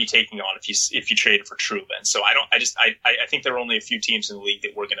you'd be taking on if you traded for Trouba. And so I think there are only a few teams in the league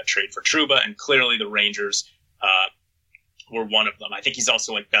that were going to trade for Trouba, and clearly the Rangers were one of them. I think he's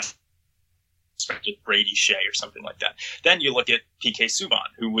also like best expected Brady Shea or something like that. Then you look at PK Subban,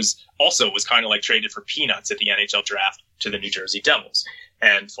 who was kind of like traded for peanuts at the NHL draft to the New Jersey Devils.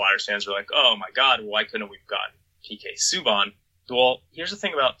 And Flyers fans were like, oh my God, why couldn't we have gotten PK Subban? Well, here's the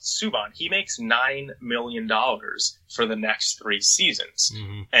thing about Subban. He makes $9 million for the next 3 seasons.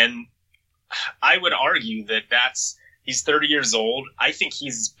 Mm-hmm. And I would argue that he's 30 years old. I think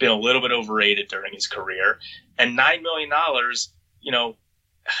he's been a little bit overrated during his career. And $9 million,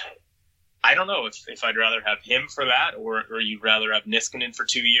 I don't know if I'd rather have him for that or you'd rather have Niskanen for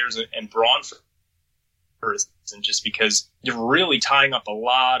 2 years and Braun for just because you're really tying up a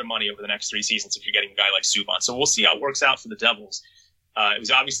lot of money over the next 3 seasons if you're getting a guy like Subban. So we'll see how it works out for the Devils. It was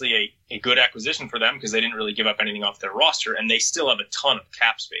obviously a good acquisition for them because they didn't really give up anything off their roster, and they still have a ton of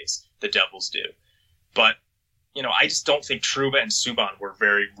cap space, the Devils do. But I just don't think Trouba and Subban were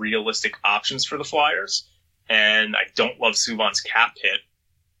very realistic options for the Flyers, and I don't love Subban's cap hit.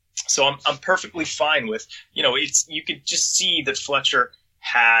 So I'm perfectly fine with, you could just see that Fletcher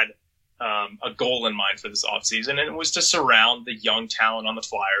had a goal in mind for this offseason, and it was to surround the young talent on the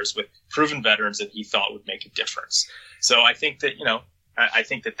Flyers with proven veterans that he thought would make a difference. So I think that, I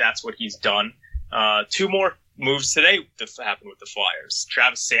think that that's what he's done. 2 more moves today that happened with the Flyers.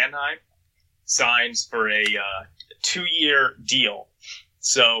 Travis Sanheim signs for a 2-year deal.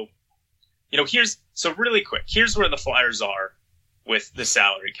 So, really quick, here's where the Flyers are with the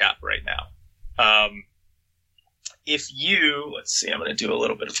salary cap right now. Let's see, I'm going to do a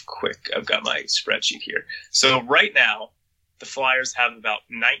little bit of I've got my spreadsheet here. So right now, the Flyers have about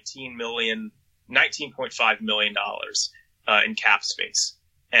 $19.5 million in cap space.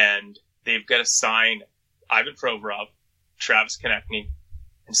 And they've got to sign Ivan Provorov, Travis Konechny,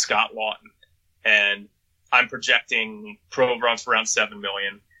 and Scott Laughton. And I'm projecting Provorov for around $7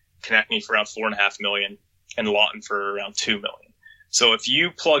 million, Konechny for around $4.5 million, and Laughton for around $2 million. So if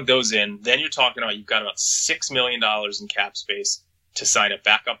you plug those in, then you're talking about you've got about $6 million in cap space to sign a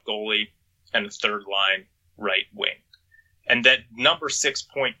backup goalie and a third line right wing. And that number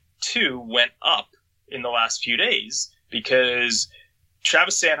 6.2 went up in the last few days because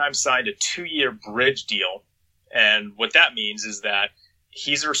Travis Sanheim signed a 2-year bridge deal. And what that means is that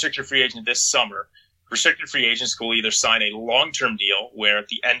he's a restricted free agent this summer. Restricted free agents will either sign a long-term deal where at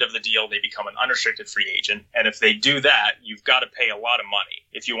the end of the deal they become an unrestricted free agent. And if they do that, you've got to pay a lot of money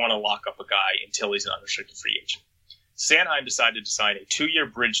if you want to lock up a guy until he's an unrestricted free agent. Sanheim decided to sign a 2-year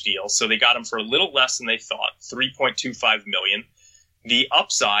bridge deal, so they got him for a little less than they thought, $3.25 million. The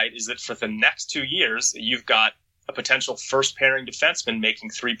upside is that for the next 2 years, you've got a potential first-pairing defenseman making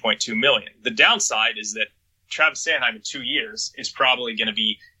 $3.2 million. The downside is that Travis Sanheim in 2 years is probably going to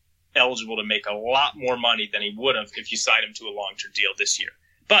be eligible to make a lot more money than he would have if you signed him to a long-term deal this year.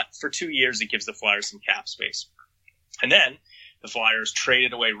 But for 2 years, it gives the Flyers some cap space. And then the Flyers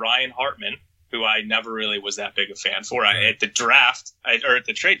traded away Ryan Hartman, who I never really was that big a fan for. At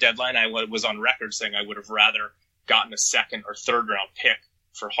the trade deadline, I was on record saying I would have rather gotten a second or third round pick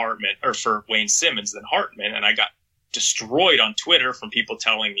for Hartman or for Wayne Simmons than Hartman. And I got destroyed on Twitter from people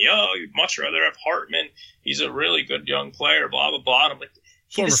telling me, "Oh, you'd much rather have Hartman. He's a really good young player, blah, blah, blah." And I'm like,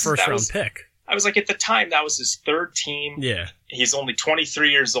 former first round pick. I was like, at the time, that was his third team. Yeah. He's only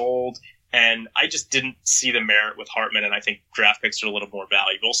 23 years old. And I just didn't see the merit with Hartman. And I think draft picks are a little more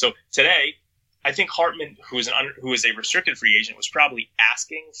valuable. So today, I think Hartman, who is a restricted free agent, was probably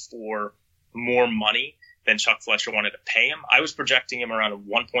asking for more money than Chuck Fletcher wanted to pay him. I was projecting him around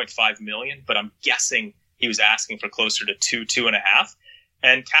 $1.5 million, but I'm guessing he was asking for closer to 2.5.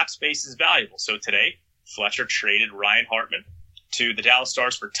 And cap space is valuable. So today, Fletcher traded Ryan Hartman to the Dallas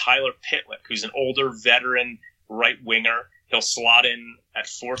Stars for Tyler Pitlick, who's an older veteran right winger. He'll slot in at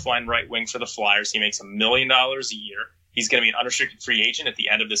fourth line right wing for the Flyers. He makes $1 million a year. He's going to be an unrestricted free agent at the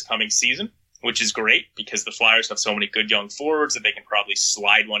end of this coming season, which is great because the Flyers have so many good young forwards that they can probably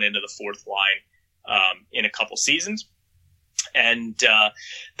slide one into the fourth line in a couple seasons. And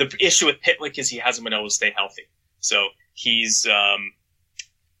the issue with Pitlick is he hasn't been able to stay healthy. So he's only,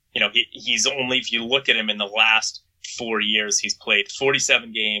 if you look at him in the last 4 years, he's played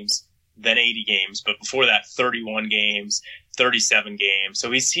 47 games, then 80 games, but before that, 31 games, 37 games.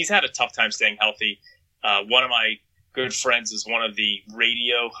 So he's had a tough time staying healthy. One of my good friends is one of the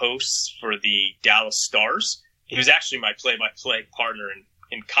radio hosts for the Dallas Stars. He was actually my play-by-play partner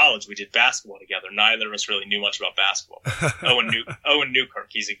in college. We did basketball together. Neither of us really knew much about basketball. Owen Newkirk.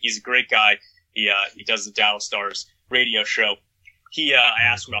 He's a great guy. He does the Dallas Stars radio show. I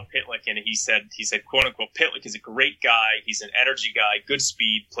asked him about Pitlick, and he said, quote unquote, Pitlick is a great guy. He's an energy guy, good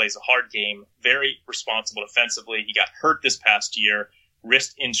speed, plays a hard game, very responsible defensively. He got hurt this past year.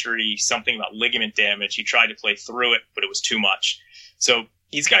 Wrist injury, something about ligament damage. He tried to play through it, but it was too much. So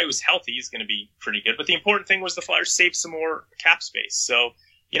he's a guy who's healthy. He's going to be pretty good. But the important thing was the Flyers saved some more cap space. So,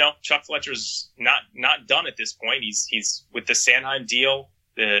 Chuck Fletcher's not done at this point. He's with the Sanheim deal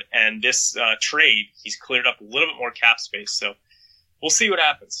and this trade, he's cleared up a little bit more cap space. So we'll see what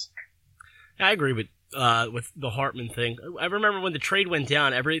happens. I agree with the Hartman thing. I remember when the trade went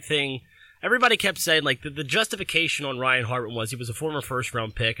down, everybody kept saying, like, the justification on Ryan Hartman was he was a former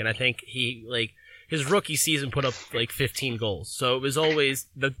first-round pick, and I think his rookie season put up, 15 goals. So it was always,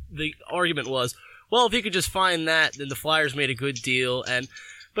 the argument was, well, if he could just find that, then the Flyers made a good deal.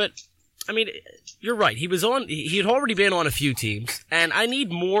 But, I mean, you're right. He had already been on a few teams, and I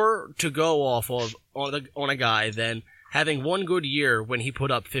need more to go off of on a guy than having one good year when he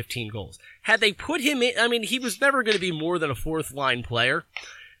put up 15 goals. Had they put him in, I mean, he was never going to be more than a fourth-line player.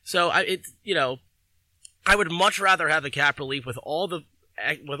 So I would much rather have the cap relief with all the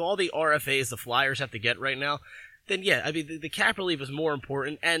RFAs the Flyers have to get right now. Then yeah, I mean the cap relief is more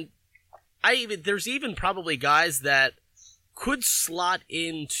important, and there's even probably guys that could slot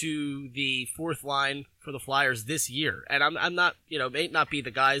into the fourth line for the Flyers this year. And I'm not, it may not be the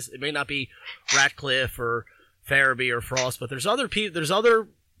guys, it may not be Ratcliffe or Farabee or Frost, but there's other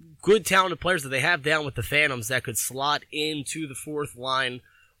good talented players that they have down with the Phantoms that could slot into the fourth line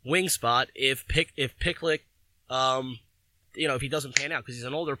wing spot if Pitlick, if he doesn't pan out, because he's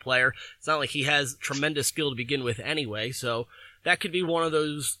an older player. It's not like he has tremendous skill to begin with anyway, so that could be one of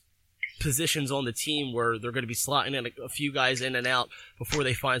those positions on the team where they're going to be slotting in a few guys in and out before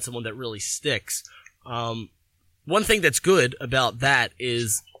they find someone that really sticks. One thing that's good about that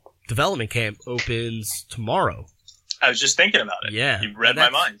is development camp opens tomorrow. I was just thinking about it. Yeah. You read my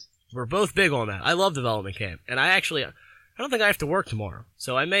mind. We're both big on that. I love development camp. And I don't think I have to work tomorrow.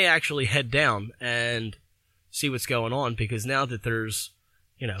 So I may actually head down and see what's going on, because now that there's,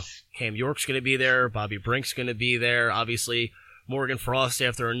 Cam York's going to be there, Bobby Brink's going to be there, obviously Morgan Frost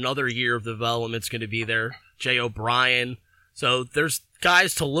after another year of development's going to be there, Jay O'Brien. So there's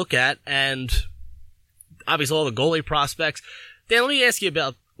guys to look at, and obviously all the goalie prospects. Dan, let me ask you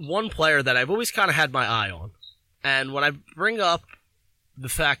about one player that I've always kind of had my eye on. And when I bring up the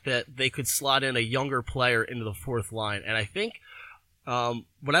fact that they could slot in a younger player into the fourth line, and I think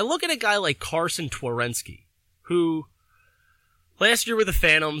when I look at a guy like Carsen Twarynski, who last year with the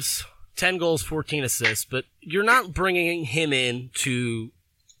Phantoms, 10 goals, 14 assists, but you're not bringing him in to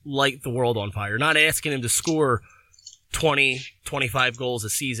light the world on fire. You're not asking him to score 20, 25 goals a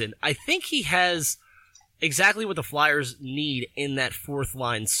season. I think he has exactly what the Flyers need in that fourth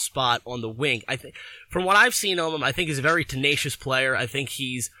line spot on the wing. I think, from what I've seen of him, I think he's a very tenacious player. I think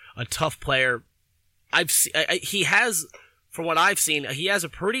he's a tough player. He has, from what I've seen, he has a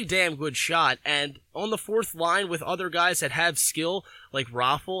pretty damn good shot. And on the fourth line with other guys that have skill, like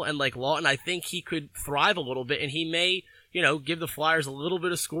Raffl and like Lawton, I think he could thrive a little bit, and he may, give the Flyers a little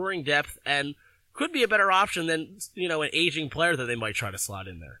bit of scoring depth and could be a better option than, an aging player that they might try to slot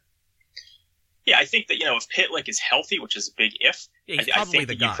in there. Yeah, I think that, if Pitlick is healthy, which is a big if, yeah, he's probably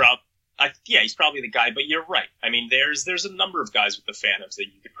the guy. He's probably the guy, but you're right. I mean, there's a number of guys with the Phantoms that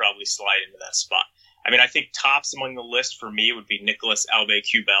you could probably slide into that spot. I mean, I think tops among the list for me would be Nicolas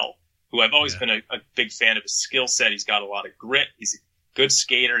Aube-Kubel, who I've always been a big fan of his skill set. He's got a lot of grit. He's a good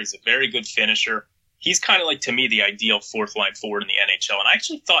skater. He's a very good finisher. He's kind of like, to me, the ideal fourth line forward in the NHL. And I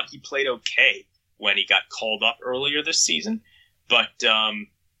actually thought he played okay when he got called up earlier this season, but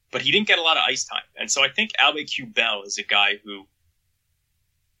he didn't get a lot of ice time. And so I think Aube-Kubel is a guy who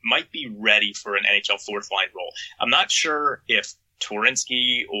might be ready for an NHL fourth line role. I'm not sure if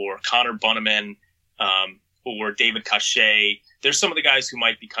Twarynski or Connor Bunnaman or David Cachet, there's some of the guys who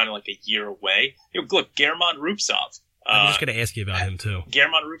might be kind of like a year away. Look, German Rubtsov. I'm just going to ask you about him, too.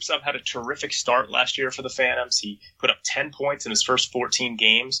 German Rubtsov had a terrific start last year for the Phantoms. He put up 10 points in his first 14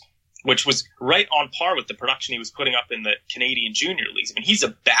 games, which was right on par with the production he was putting up in the Canadian junior leagues. I mean, he's a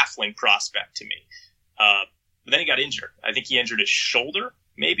baffling prospect to me. But then he got injured. I think he injured his shoulder,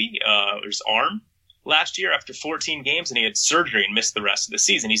 maybe, or his arm last year after 14 games, and he had surgery and missed the rest of the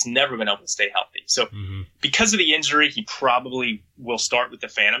season. He's never been able to stay healthy. So because of the injury, he probably will start with the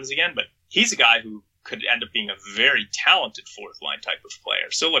Phantoms again, but he's a guy who could end up being a very talented fourth line type of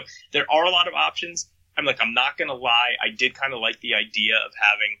player. So look, there are a lot of options. I'm not going to lie. I did kind of like the idea of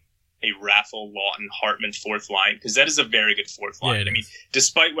having a Raffl, Lawton, Hartman fourth line, because that is a very good fourth line. Yeah, I mean,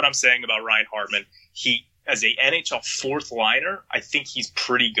 despite what I'm saying about Ryan Hartman, he, as a NHL fourth liner, I think he's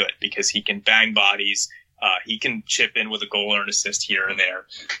pretty good because he can bang bodies. He can chip in with a goal or an assist here and there.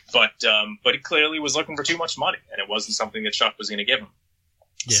 But he clearly was looking for too much money, and it wasn't something that Chuck was going to give him.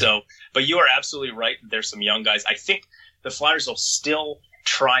 Yeah. So, but you are absolutely right. There's some young guys. I think the Flyers will still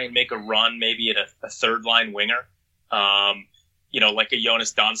try and make a run, maybe at a third line winger, like a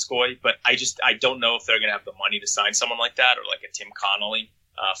Jonas Donskoy. But I don't know if they're going to have the money to sign someone like that, or like a Tim Connolly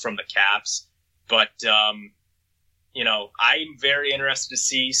from the Caps. But I'm very interested to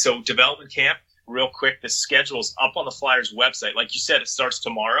see. So development camp, real quick, the schedule's up on the Flyers website. Like you said, it starts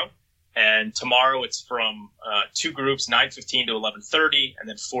tomorrow. And tomorrow it's from two groups, 9:15 to 11:30, and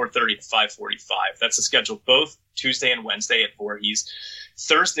then 4:30 to 5:45. That's the schedule both Tuesday and Wednesday at Voorhees.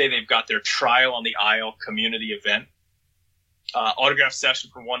 Thursday, they've got their Trial on the Isle community event. Autograph session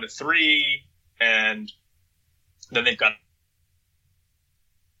from 1 to 3, and then they've got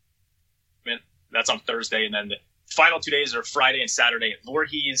that's on Thursday, and then the final 2 days are Friday and Saturday at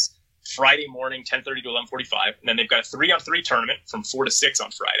Voorhees. Friday morning, 10:30 to 11:45, and then they've got a 3-on-3 tournament from 4 to 6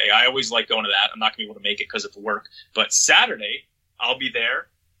 on Friday. I always like going to that. I'm not going to be able to make it because of work, but Saturday I'll be there.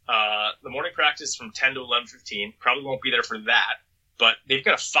 The morning practice from 10 to 11:15. Probably won't be there for that, but they've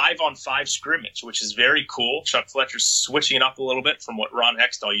got a 5-on-5 scrimmage, which is very cool. Chuck Fletcher's switching it up a little bit from what Ron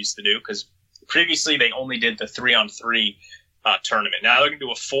Hextall used to do, because previously they only did the 3-on-3 tournament. Now they're going to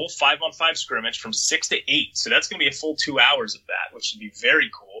do a full 5-on-5 scrimmage from 6 to 8, so that's going to be a full 2 hours of that, which should be very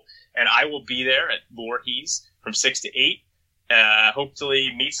cool. And I will be there at Voorhees from 6 to 8.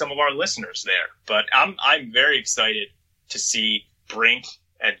 Hopefully meet some of our listeners there. But I'm very excited to see Brink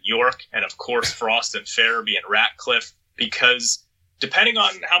and York and, of course, Frost and Farabee and Ratcliffe, because depending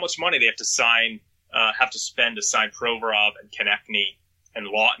on how much money they have to spend to sign Provorov and Konechny and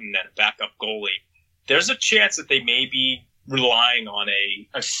Lawton and a backup goalie, there's a chance that they may be relying on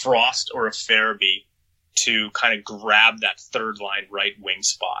a Frost or a Farabee to kind of grab that third line right wing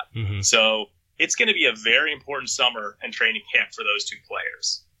spot. Mm-hmm. So it's going to be a very important summer and training camp for those two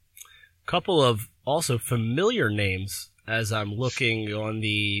players. Couple of also familiar names as I'm looking on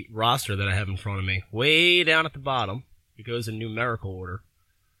the roster that I have in front of me. Way down at the bottom, it goes in numerical order.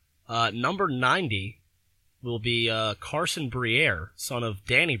 Number 90 will be Carson Briere, son of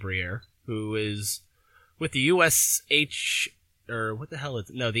Danny Briere, who is with the or what the hell is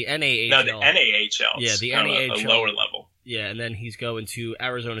it? No, the NAHL. No, the NAHL. Yeah, the NAHL. A lower level. Yeah, and then he's going to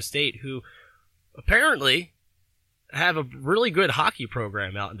Arizona State, who apparently have a really good hockey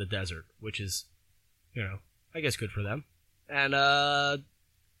program out in the desert, which is, I guess good for them. And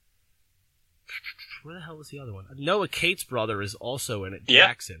where the hell was the other one? Noah Cates' brother is also in it.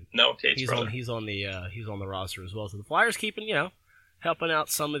 Jackson. Noah Cates' brother. He's on the roster as well. So the Flyers keeping helping out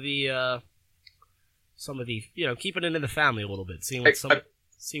some of the keeping it in the family a little bit, seeing what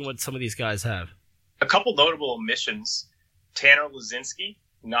some of these guys have. A couple notable omissions. Tanner Laczynski,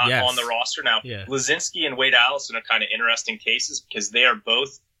 not on the roster. Now, Laczynski and Wade Allison are kind of interesting cases because they are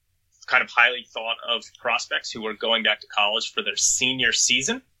both kind of highly thought of prospects who are going back to college for their senior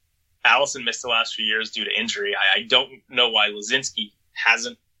season. Allison missed the last few years due to injury. I don't know why Laczynski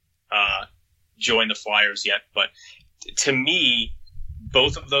hasn't joined the Flyers yet, but to me,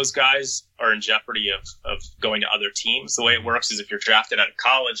 both of those guys are in jeopardy of going to other teams. The way it works is if you're drafted out of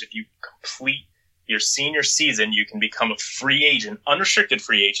college, if you complete your senior season, you can become a free agent, unrestricted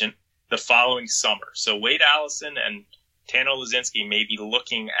free agent, the following summer. So Wade Allison and Tanner Laczynski may be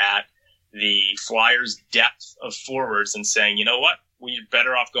looking at the Flyers' depth of forwards and saying, you know what, we're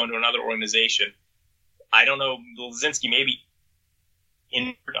better off going to another organization. I don't know, Laczynski maybe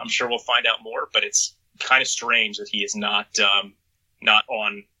injured. I'm sure we'll find out more, but it's kind of strange that he is not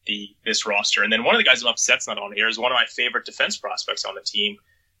on this roster. And then one of the guys I'm upset's not on here is one of my favorite defense prospects on the team,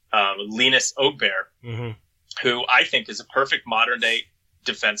 Linus Ogbear, who I think is a perfect modern-day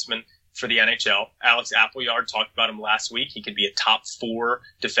defenseman for the NHL. Alex Appleyard talked about him last week. He could be a top 4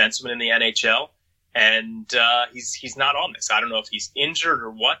 defenseman in the NHL, and he's not on this. I don't know if he's injured or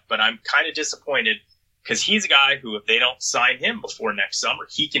what, but I'm kind of disappointed because he's a guy who, if they don't sign him before next summer,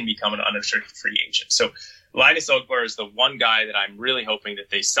 he can become an unrestricted free agent. So Linus Ogbear is the one guy that I'm really hoping that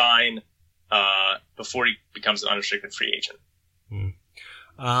they sign before he becomes an unrestricted free agent.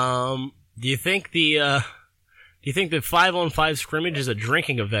 Do you think the 5-on-5 scrimmage is a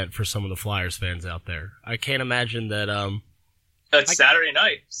drinking event for some of the Flyers fans out there? I can't imagine that. It's Saturday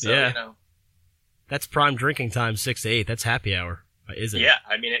night, so that's prime drinking time, 6 to 8. That's happy hour, isn't it? Yeah,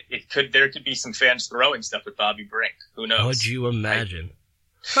 I mean, it could. There could be some fans throwing stuff at Bobby Brink. Who knows? Could you imagine?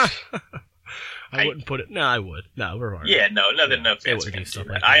 I wouldn't put it. No, I would. No, we're hard. Yeah, no fans are going to do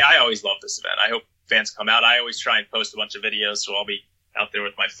that. I always love this event. I hope fans come out. I always try and post a bunch of videos, so I'll be out there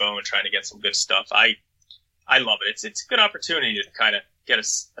with my phone trying to get some good stuff. I love it. It's a good opportunity to kind of get a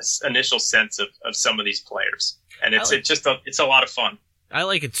initial sense of some of these players, and it's a lot of fun. I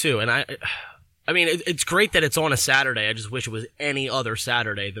like it too, and I mean, it's great that it's on a Saturday. I just wish it was any other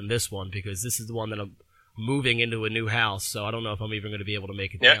Saturday than this one because this is the one that I'm moving into a new house, so I don't know if I'm even going to be able to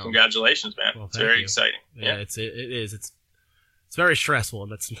make it down. Yeah, congratulations, man. Well, it's very exciting. Yeah, it is. It's very stressful,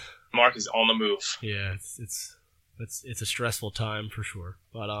 and that's Mark is on the move. Yeah, it's a stressful time for sure.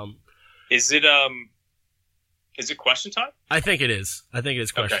 But is it question time? I think it is. I think it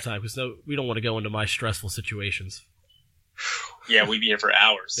is question time because we don't want to go into my stressful situations. Yeah, we'd be here for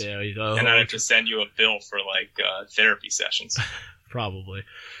hours. Yeah, and I'd have to send you a bill for therapy sessions. Probably.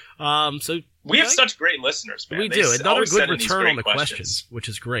 So we have such great listeners, man. We do. Another good return on the questions, which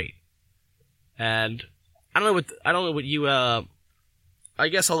is great. And I don't know what you. I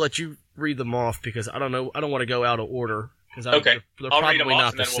guess I'll let you read them off because I don't know. I don't want to go out of order because I'll probably read them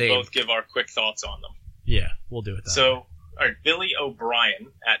off not and then we'll both give our quick thoughts on them. Yeah, we'll do it that way. So, all right, Billy O'Brien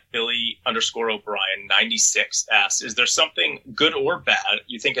at Billy_O'Brien 96 asks, is there something good or bad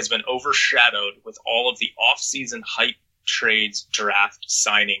you think has been overshadowed with all of the off-season hype, trades, draft,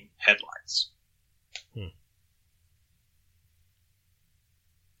 signing headlines?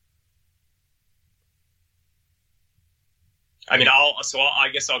 I mean, I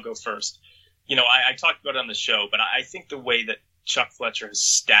guess I'll go first. I talked about it on the show, but I think the way that Chuck Fletcher has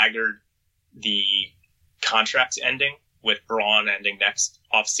staggered the contracts ending, with Braun ending next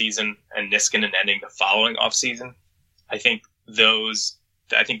offseason and Niskanen ending the following offseason, I think that's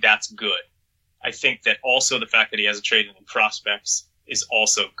good. I think that also the fact that he hasn't traded any prospects is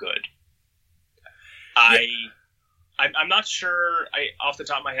also good. I'm not sure. Off the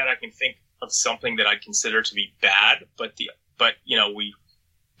top of my head, I can think of something that I'd consider to be bad, but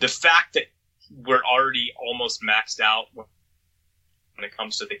the fact that we're already almost maxed out when it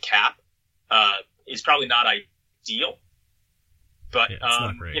comes to the cap is probably not ideal. But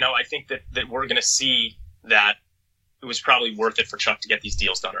I think that we're going to see that it was probably worth it for Chuck to get these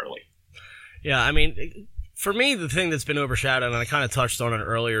deals done early. Yeah, I mean, for me, the thing that's been overshadowed, and I kind of touched on it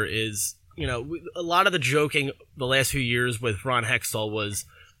earlier, is a lot of the joking the last few years with Ron Hextall was,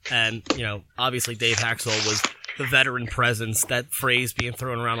 and obviously Dave Haxtell was, the veteran presence, that phrase being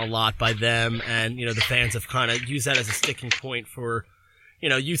thrown around a lot by them, and the fans have kind of used that as a sticking point for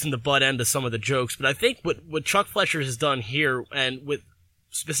using the butt end of some of the jokes. But I think what Chuck Fletcher has done here, and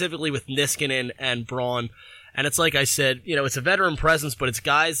specifically with Niskanen and Braun, and it's like I said, it's a veteran presence, but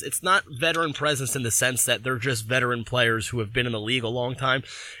it's not veteran presence in the sense that they're just veteran players who have been in the league a long time.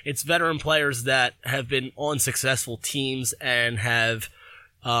 It's veteran players that have been on successful teams and have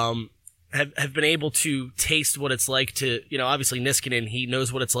been able to taste what it's like to, obviously Niskanen, he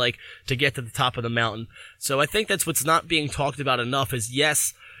knows what it's like to get to the top of the mountain. So I think that's what's not being talked about enough is,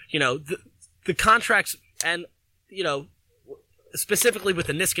 yes, the contracts and, specifically with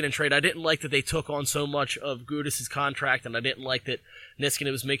the Niskanen trade, I didn't like that they took on so much of Gudas' contract, and I didn't like that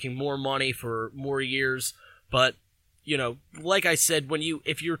Niskanen was making more money for more years. But, like I said,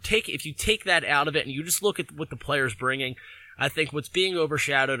 if you take that out of it and you just look at what the player's bringing, I think what's being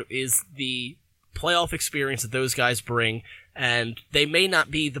overshadowed is the playoff experience that those guys bring, and they may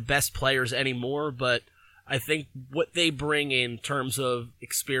not be the best players anymore, but I think what they bring in terms of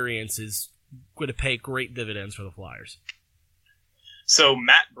experience is going to pay great dividends for the Flyers. So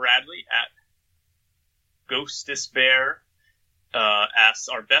Matt Bradley at Ghostus Bear asks,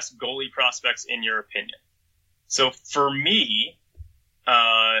 our best goalie prospects in your opinion? So for me,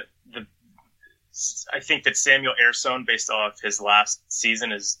 I think that Samuel Ersson, based off his last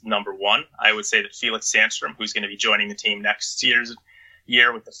season, is number one. I would say that Felix Sandstrom, who's going to be joining the team next year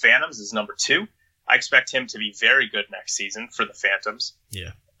with the Phantoms, is number two. I expect him to be very good next season for the Phantoms.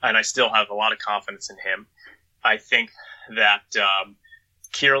 Yeah. And I still have a lot of confidence in him. I think that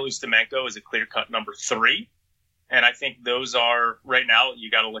Kirill Ustimenko is a clear-cut number three. And I think those are, right now, you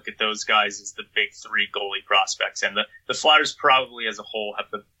got to look at those guys as the big three goalie prospects. And the Flyers probably as a whole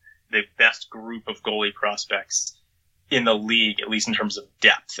have the best group of goalie prospects in the league, at least in terms of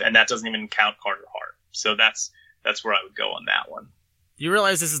depth. And that doesn't even count Carter Hart. So that's where I would go on that one. You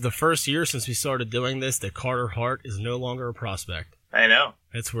realize this is the first year since we started doing this that Carter Hart is no longer a prospect. I know.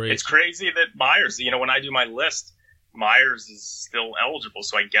 That's where it's crazy that Myers, when I do my list, Myers is still eligible,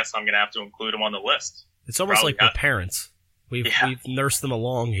 so I guess I'm going to have to include him on the list. It's almost like we're parents. We've nursed them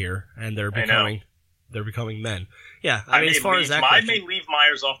along here, and they're becoming men. Yeah, I mean, as far as that, I may leave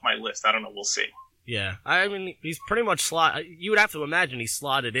Myers off my list. I don't know. We'll see. Yeah, I mean, he's pretty much slot. You would have to imagine he's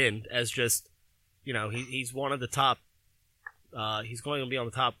slotted in as just, he's one of the top. He's going to be on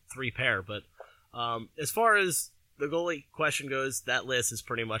the top three pair. But as far as the goalie question goes, that list is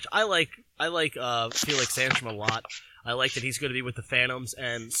pretty much. I like Felix Sandstrom a lot. I like that he's going to be with the Phantoms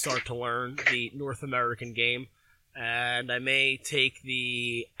and start to learn the North American game. And I may take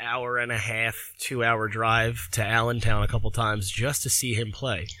the 1.5-hour, 2-hour drive to Allentown a couple times just to see him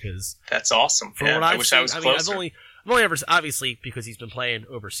play. Cause that's awesome. From what I wish I was closer. I've only ever, obviously, because he's been playing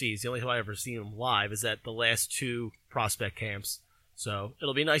overseas, the only time I've ever seen him live is at the last two prospect camps. So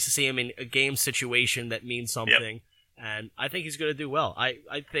it'll be nice to see him in a game situation that means something. Yep. And I think he's going to do well. I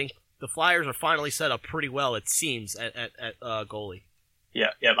think the Flyers are finally set up pretty well, it seems, at goalie.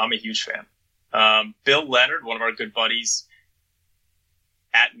 Yeah, I'm a huge fan. Bill Leonard, one of our good buddies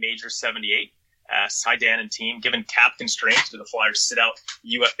at Major78, asks, hi, Dan and team. Given cap constraints, do the Flyers sit out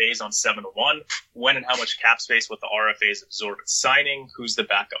UFAs on 7-1? When and how much cap space will the RFAs absorb at signing? Who's the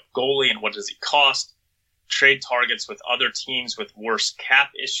backup goalie and what does he cost? Trade targets with other teams with worse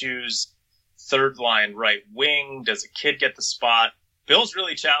cap issues. Third line right wing. Does a kid get the spot? Bill's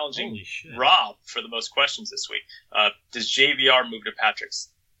really challenging Rob for the most questions this week. Does JVR move to Patrick's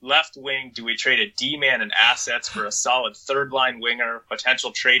left wing? Do we trade a D-man and assets for a solid third line winger?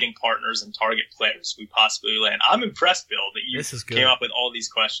 Potential trading partners and target players we possibly land. I'm impressed, Bill, that you came up with all these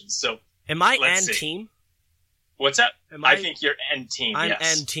questions. So, am I end team? What's that? I think you're end team. I'm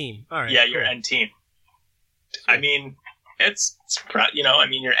yes. end team. All right. Yeah, you're end team. I mean,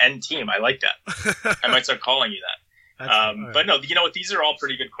 you're end team. I like that. I might start calling you that. Right. But no, you know what? These are all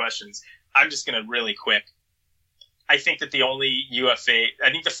pretty good questions. I'm just going to really quick. I think that the only UFA,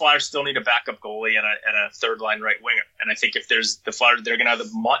 I think the Flyers still need a backup goalie and a third line right winger. And I think if there's the Flyers, if they're going to have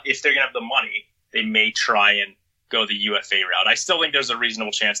the money, they may try and go the UFA route. I still think there's a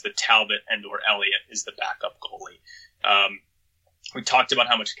reasonable chance that Talbot and or Elliott is the backup goalie. We talked about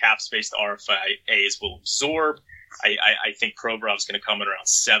how much cap space the RFAs will absorb. I think Provorov's going to come in around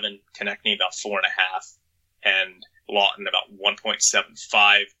 7, Konechny about 4.5, and Lawton about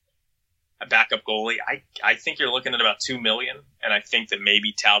 1.75. A backup goalie, I think you're looking at about $2 million, and I think that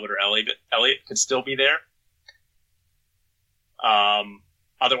maybe Talbot or Elliott could still be there.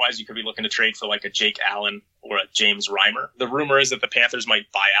 Otherwise, you could be looking to trade for like a Jake Allen or a James Reimer. The rumor is that the Panthers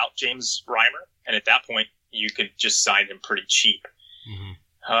might buy out James Reimer, and at that point, you could just sign him pretty cheap.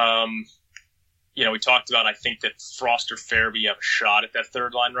 Mm-hmm. we talked about, I think that Frost or Farabee have a shot at that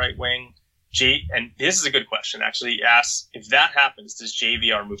third line right wing. And this is a good question, actually. He asks, if that happens, does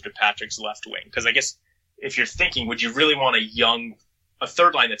JVR move to Patrick's left wing? Because I guess if you're thinking, would you really want a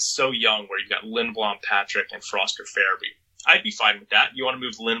third line that's so young where you've got Lindblom, Patrick, and Frost or Farabee? I'd be fine with that. You want to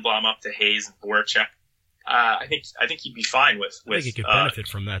move Lindblom up to Hayes and Voracek? I think he'd be fine with I think he could benefit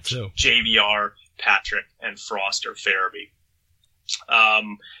from that too. JVR, Patrick, and Frost or Farabee.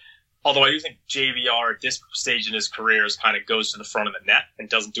 Although I do think JVR at this stage in his career kind of goes to the front of the net and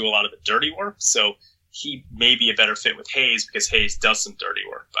doesn't do a lot of the dirty work. So he may be a better fit with Hayes because Hayes does some dirty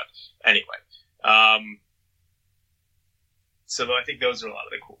work. But anyway, so I think those are a lot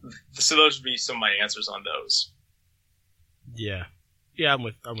of so those would be some of my answers on those. Yeah,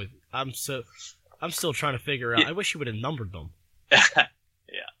 I'm still trying to figure out. Yeah. I wish you would have numbered them. Yeah.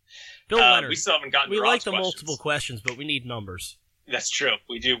 Bill Leonard. We still haven't gotten. We like the multiple questions, but we need numbers. That's true.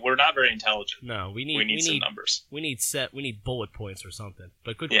 We do. We're not very intelligent. No, we need some numbers. We need bullet points or something.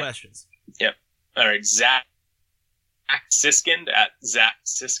 But good questions. Yep. All right. Zach Siskind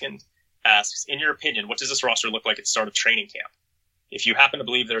asks, in your opinion, what does this roster look like at the start of training camp? If you happen to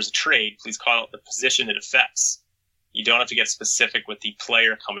believe there's a trade, please call out the position it affects. You don't have to get specific with the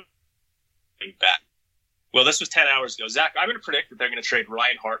player coming back. Well, this was 10 hours ago. Zach, I'm going to predict that they're going to trade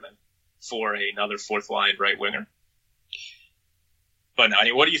Ryan Hartman for another fourth line right winger. But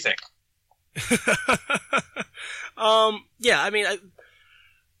Nani, what do you think? Yeah, I mean,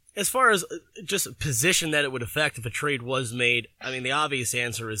 as far as just a position that it would affect if a trade was made, I mean, the obvious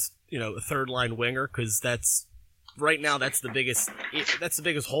answer is, a third line winger, because that's the biggest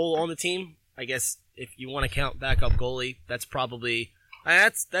hole on the team. I guess if you want to count backup goalie, that's probably,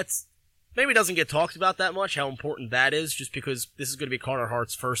 that's maybe doesn't get talked about that much, how important that is, just because this is going to be Carter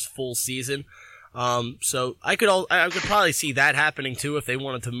Hart's first full season. So I could probably see that happening too if they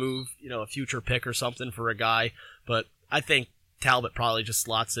wanted to move, a future pick or something for a guy. But I think Talbot probably just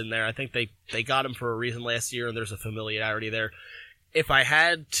slots in there. I think they got him for a reason last year, and there's a familiarity there. If I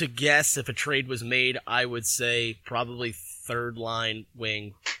had to guess if a trade was made, I would say probably third line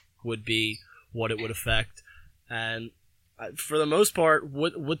wing would be what it would affect. And for the most part,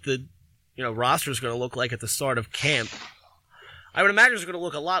 what the roster is going to look like at the start of camp, I would imagine it's going to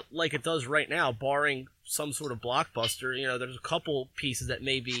look a lot like it does right now, barring some sort of blockbuster. There's a couple pieces that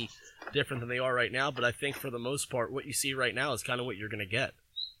may be different than they are right now, but I think for the most part, what you see right now is kind of what you're going to get.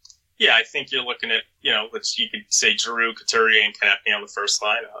 Yeah, I think you're looking at, you could say Giroux, Couturier, and Konechny on the first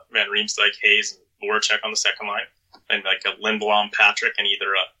line, Van Riemsdyk, Hayes, and Voracek on the second line, and like a Lindblom, Patrick, and either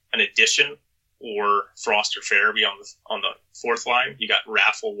an addition or Frost or Farabee on the fourth line. You got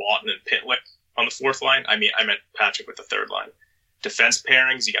Raffle, Lawton, and Pitlick on the fourth line. I meant Patrick with the third line. Defense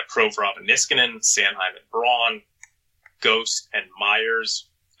pairings, you got Provorov and Niskanen, Sanheim and Braun, Ghost and Myers.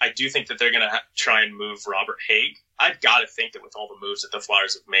 I do think that they're going to try and move Robert Haig. I've got to think that with all the moves that the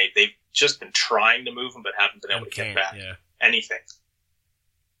Flyers have made, they've just been trying to move him, but haven't been able to get back anything.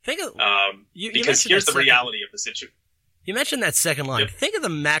 Because here's the reality of the situation. You mentioned that second line. Yep. Think of the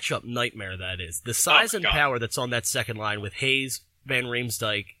matchup nightmare that is. The size and power that's on that second line with Hayes, Van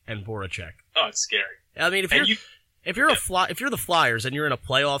Riemsdyk, and Voracek. Oh, it's scary. I mean, if you're the Flyers and you're in a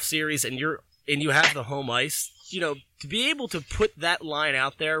playoff series and you have the home ice, to be able to put that line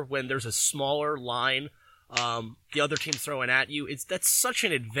out there when there's a smaller line, the other team's throwing at you, that's such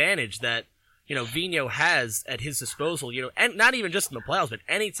an advantage that Vigneault has at his disposal. And not even just in the playoffs, but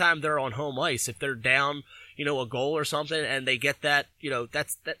anytime they're on home ice, if they're down, a goal or something, and they get that,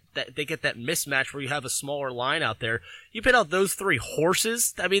 they get that mismatch where you have a smaller line out there. You put out those three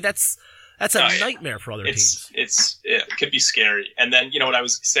horses. I mean, that's a nightmare for other teams. It could be scary. And then, what I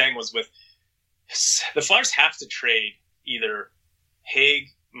was saying was with the Flyers have to trade either Haig,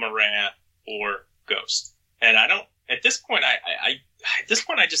 Morin, or Ghost. And at this point,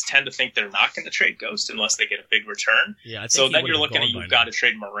 I just tend to think they're not going to trade Ghost unless they get a big return. Yeah, I think so then you're looking at you've got to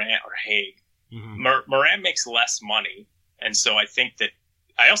trade Morin or Haig. Mm-hmm. Morin makes less money, and so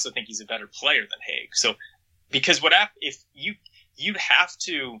I also think he's a better player than Haig. So because if you'd have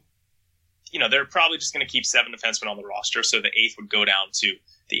to, they're probably just going to keep 7 defensemen on the roster, so the 8th would go down to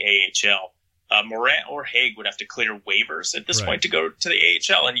the AHL. Morin or Haig would have to clear waivers at this point to go to the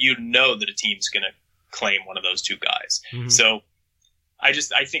AHL, and that a team's going to claim one of those two guys. Mm-hmm. So I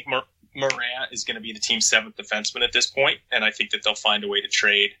think Morin is going to be the team's 7th defenseman at this point, and I think that they'll find a way to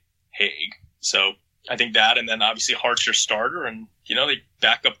trade Haig. So I think that, and then obviously Hart's your starter, and they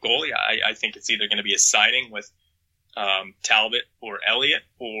back up goalie. I think it's either going to be a signing with Talbot or Elliott,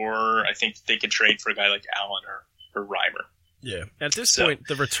 or I think they could trade for a guy like Allen or Reimer. Yeah. At this point,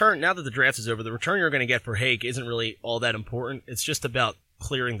 the return, now that the draft is over, the return you're going to get for Haig isn't really all that important. It's just about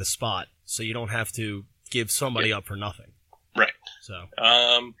clearing the spot, so you don't have to give somebody up for nothing. Right. So,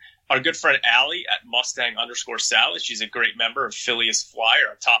 our good friend Allie at Mustang_Sally, she's a great member of Phileas Flyer,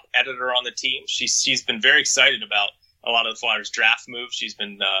 our top editor on the team. She's been very excited about a lot of the Flyers draft moves. She's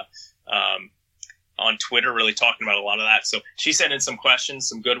been on Twitter really talking about a lot of that. So she sent in some questions,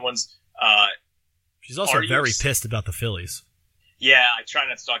 some good ones. She's also very pissed about the Phillies. Yeah, I try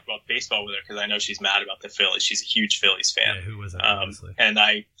not to talk about baseball with her because I know she's mad about the Phillies. She's a huge Phillies fan. Yeah, who isn't, honestly. And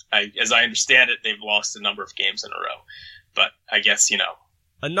I, as I understand it, they've lost a number of games in a row. But I guess,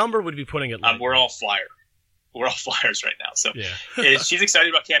 a number would be putting it light. We're all Flyers right now. So she's excited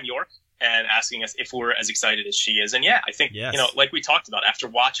about Cam York and asking us if we're as excited as she is. And yeah, I think, like we talked about, after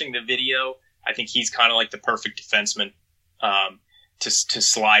watching the video, I think he's kind of like the perfect defenseman to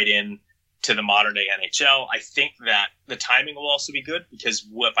slide in to the modern day NHL. I think that the timing will also be good because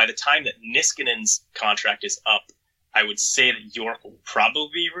by the time that Niskanen's contract is up, I would say that York will probably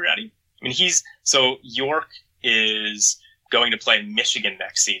be ready. I mean, York is going to play in Michigan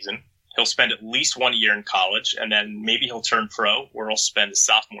next season. He'll spend at least 1 year in college, and then maybe he'll turn pro or he'll spend a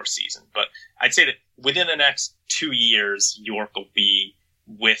sophomore season. But I'd say that within the next 2 years, York will be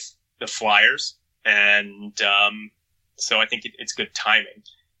with the Flyers. And so I think it's good timing.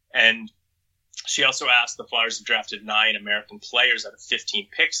 And she also asked, the Flyers have drafted 9 American players out of 15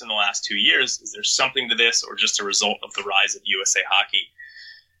 picks in the last 2 years. Is there something to this or just a result of the rise of USA Hockey?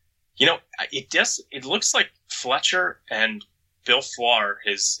 It looks like Fletcher and Bill Fleur,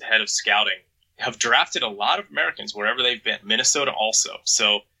 his head of scouting, have drafted a lot of Americans wherever they've been. Minnesota also.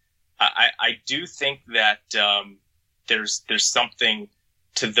 So I do think that there's something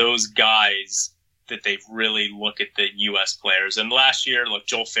to those guys that they really look at the U.S. players. And last year, look,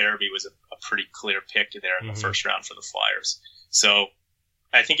 Joel Farabee was a pretty clear pick there in the first round for the Flyers. So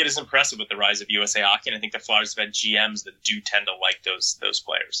I think it is impressive with the rise of USA Hockey, and I think the Flyers have had GMs that do tend to like those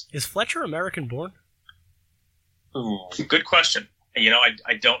players. Is Fletcher American-born? Ooh, good question.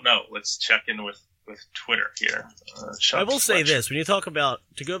 I don't know. Let's check in with Twitter here. I will say this: when you talk about,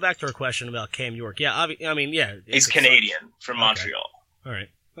 to go back to our question about Cam York, he's Canadian from Montreal. All right,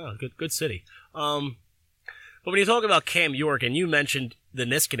 well, good city. But when you talk about Cam York, and you mentioned the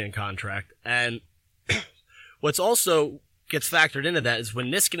Niskanen contract, and what's also gets factored into that is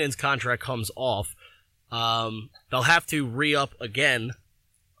when Niskanen's contract comes off, they'll have to re-up again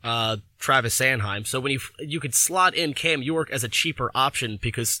Travis Sanheim. So when you could slot in Cam York as a cheaper option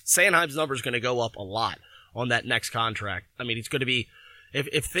because Sanheim's number is going to go up a lot on that next contract. I mean, he's going to be,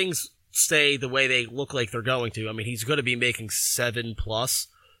 if things stay the way they look like they're going to, I mean, he's going to be making 7+.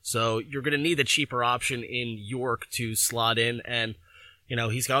 So you're going to need a cheaper option in York to slot in, and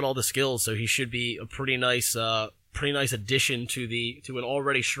he's got all the skills, so he should be a pretty nice addition to an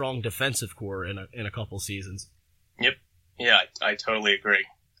already strong defensive core in a couple seasons. Yep. Yeah, I totally agree.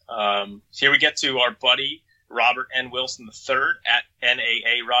 Here we get to our buddy Robert N. Wilson III at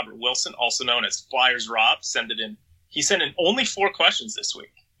NAA Robert Wilson, also known as Flyers Rob. He sent in only 4 questions this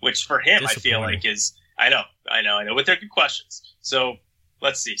week, which for him I feel like is I know, but they're good questions. So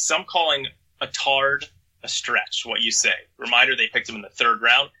let's see. Some calling a Tard a stretch. What you say? Reminder: they picked him in the 3rd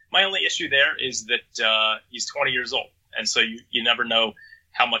round. My only issue there is that he's 20 years old, and so you never know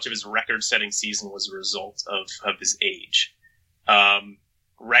how much of his record-setting season was a result of his age.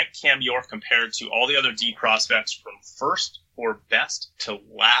 Rank Cam York compared to all the other D prospects from first or best to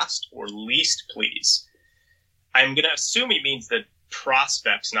last or least, please. I'm going to assume he means the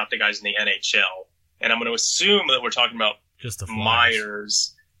prospects, not the guys in the NHL. And I'm going to assume that we're talking about just the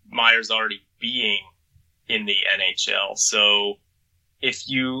Myers already being in the NHL. So if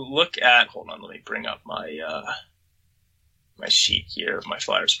you look at, hold on, let me bring up my sheet here of my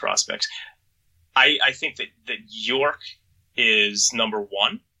Flyers prospects. I think that York is number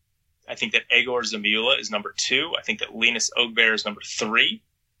 1. I think that Egor Zamula is number 2. I think that Linus Ogbear is number 3.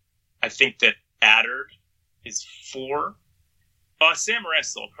 I think that Adard is 4. Sam Morant's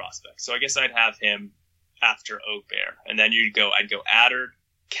still a prospect, so I guess I'd have him after Ogbear. And then I'd go Adard,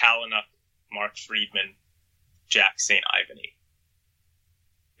 Kalynuk, Mark Friedman, Jack St. Ivany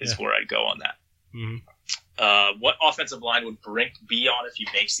is where I'd go on that. Mm-hmm. What offensive line would Brink be on if he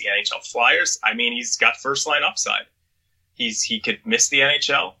makes the NHL Flyers? I mean, he's got first line upside. He could miss the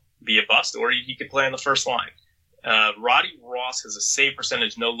NHL, be a bust, or he could play on the first line. Roddy Ross has a save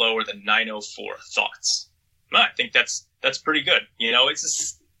percentage no lower than .904. Thoughts? I think that's pretty good. Goalies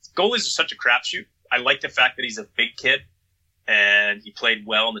are such a crapshoot. I like the fact that he's a big kid and he played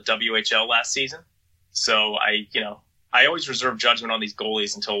well in the WHL last season. So I always reserve judgment on these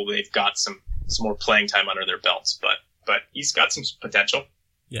goalies until they've got some more playing time under their belts. But he's got some potential.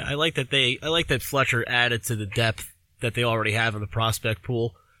 Yeah, I like that Fletcher added to the depth that they already have in the prospect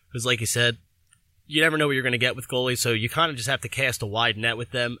pool. Because like you said, you never know what you're going to get with goalies, so you kind of just have to cast a wide net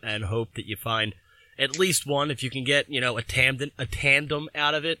with them and hope that you find at least one. If you can get, a tandem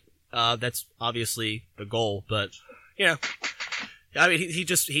out of it, that's obviously the goal. But, I mean,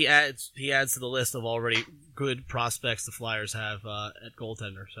 he adds to the list of already good prospects the Flyers have at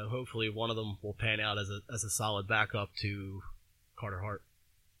goaltender. So hopefully one of them will pan out as a solid backup to Carter Hart.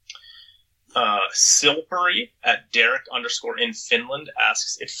 Silpery at Derek_in Finland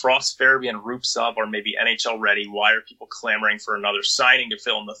asks, if Frost, Farabee, and Rupsov are maybe NHL ready, why are people clamoring for another signing to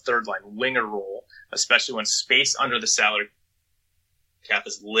fill in the third line winger role, especially when space under the salary cap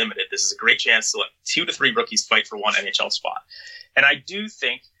is limited? This is a great chance to let 2 to 3 rookies fight for one NHL spot. And I do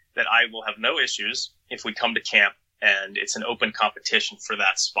think that I will have no issues if we come to camp and it's an open competition for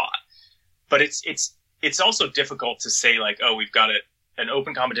that spot. But it's also difficult to say like, oh, we've got an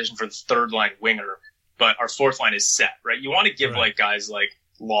open competition for the third line winger, but our fourth line is set, right? You want to give like guys like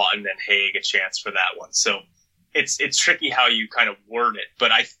Lawton and Haig a chance for that one. So it's tricky how you kind of word it.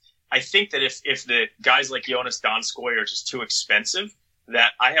 But I think that if the guys like Jonas Donskoy are just too expensive,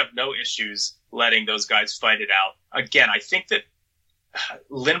 that I have no issues letting those guys fight it out. Again, I think that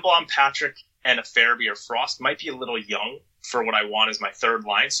Lindblom, Patrick, and a Farabee or Frost might be a little young for what I want as my third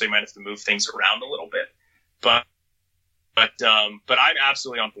line, so you might have to move things around a little bit. But I'm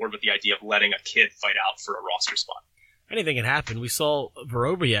absolutely on board with the idea of letting a kid fight out for a roster spot. Anything can happen. We saw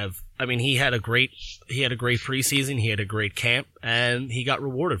Vorobyev. I mean, he had a great preseason. He had a great camp, and he got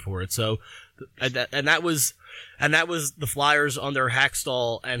rewarded for it. So, and that was the Flyers under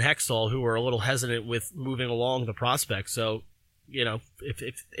Hackstall and Hextall, who were a little hesitant with moving along the prospects. So,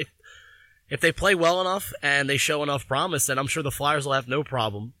 if they play well enough and they show enough promise, then I'm sure the Flyers will have no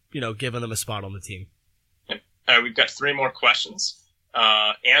problem, giving them a spot on the team. We've got 3 more questions.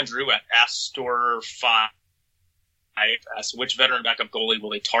 Andrew at Astor5 asks, which veteran backup goalie will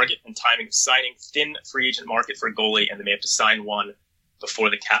they target and timing of signing? Thin free agent market for a goalie, and they may have to sign one before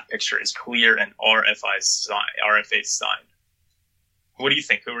the cap picture is clear and RFA's signed. What do you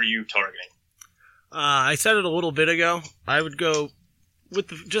think? Who are you targeting? I said it a little bit ago. I would go with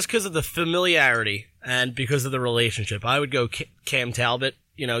just because of the familiarity and because of the relationship. I would go Cam Talbot.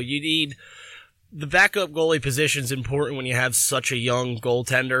 You need the backup goalie position is important when you have such a young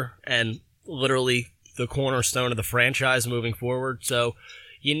goaltender and literally the cornerstone of the franchise moving forward. So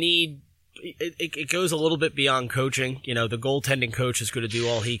you need it goes a little bit beyond coaching. The goaltending coach is going to do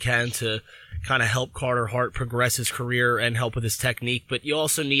all he can to kind of help Carter Hart progress his career and help with his technique. But you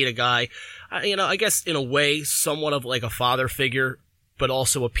also need a guy, I guess in a way, somewhat of like a father figure, but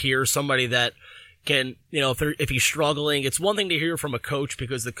also a peer, somebody that can, if he's struggling, it's one thing to hear from a coach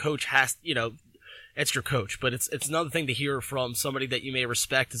because the coach has, it's your coach, but it's another thing to hear from somebody that you may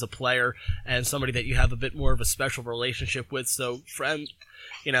respect as a player and somebody that you have a bit more of a special relationship with. So,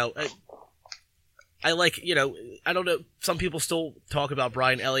 I like, I don't know, some people still talk about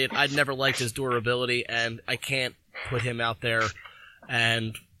Brian Elliott. I'd never liked his durability, and I can't put him out there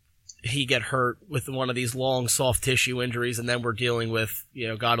and he get hurt with one of these long soft tissue injuries, and then we're dealing with,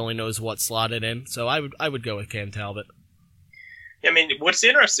 God only knows what slotted in. So I would go with Cam Talbot. I mean, what's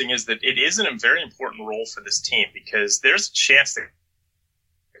interesting is that it is a very important role for this team because there's a chance that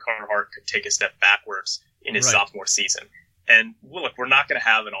Carter Hart could take a step backwards in his sophomore season. And look, we're not going to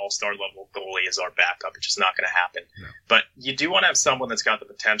have an all-star level goalie as our backup. It's just not going to happen. No. But you do want to have someone that's got the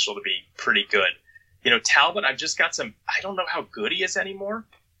potential to be pretty good. Talbot, I've just got I don't know how good he is anymore.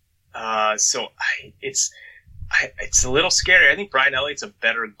 So it's a little scary. I think Brian Elliott's a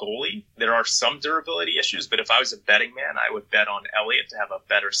better goalie. There are some durability issues, but if I was a betting man, I would bet on Elliott to have a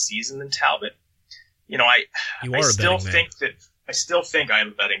better season than Talbot. I still think I am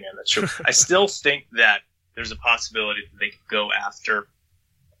a betting man. That's true. I still think that there's a possibility that they could go after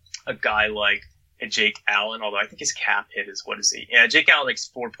a guy like a Jake Allen, although I think his cap hit is, what is he? Yeah, Jake Allen makes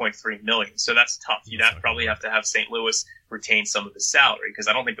 $4.3 million, so that's tough. You'd probably have to have St. Louis retain some of the salary because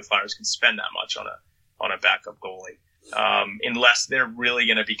I don't think the Flyers can spend that much on a backup goalie unless they're really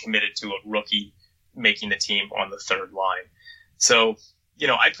going to be committed to a rookie making the team on the third line. So,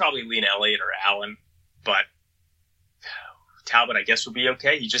 I'd probably lean Elliott or Allen, but Talbot, I guess, would be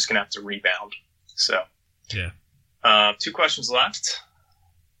okay. He's just going to have to rebound. So, yeah. 2 questions left.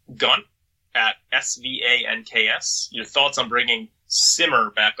 Gunt at SVANKS. Your thoughts on bringing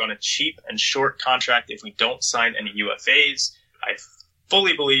Simmer back on a cheap and short contract if we don't sign any UFAs? I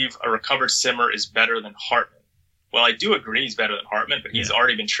fully believe a recovered Simmer is better than Hartman. Well, I do agree he's better than Hartman, but he's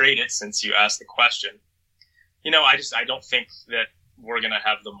already been traded since you asked the question. I don't think that we're going to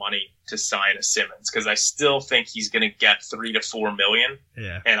have the money to sign a Simmons because I still think he's going to get $3 to $4 million.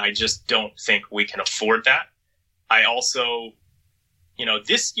 Yeah. And I just don't think we can afford that. I also,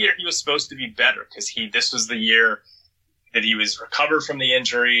 this year he was supposed to be better because this was the year that he was recovered from the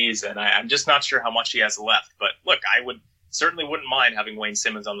injuries, and I'm just not sure how much he has left. But look, I certainly wouldn't mind having Wayne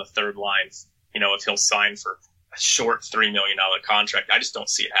Simmons on the third line, if he'll sign for a short $3 million contract. I just don't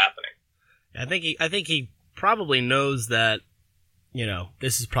see it happening. I think he probably knows that,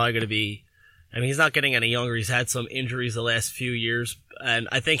 this is probably going to be, he's not getting any younger. He's had some injuries the last few years, and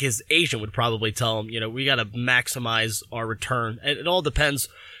I think his agent would probably tell him, we got to maximize our return. And it all depends.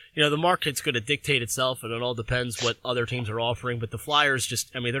 The market's going to dictate itself, and it all depends what other teams are offering. But the Flyers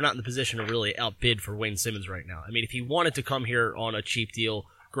they're not in the position to really outbid for Wayne Simmons right now. If he wanted to come here on a cheap deal,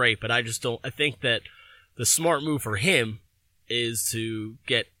 great. But I think that the smart move for him is to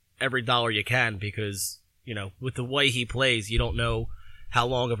get every dollar you can because, with the way he plays, you don't know how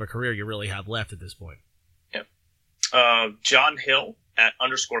long of a career you really have left at this point. Yep. John Hill at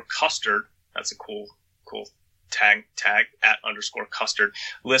 _Custard. That's a cool tag at _Custard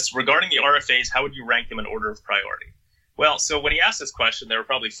lists regarding the RFAs. How would you rank them in order of priority? Well, so when he asked this question, there were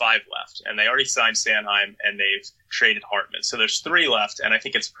probably 5 left, and they already signed Sanheim and they've traded Hartman. So there's 3 left, and I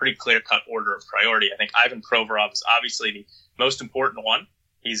think it's a pretty clear-cut order of priority. I think Ivan Provorov is obviously the most important one.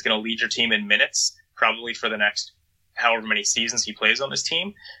 He's going to lead your team in minutes, probably for the next however many seasons he plays on this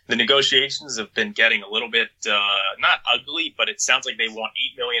team. The negotiations have been getting a little bit, not ugly, but it sounds like they want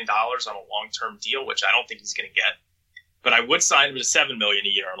 $8 million on a long-term deal, which I don't think he's going to get. But I would sign him to $7 million a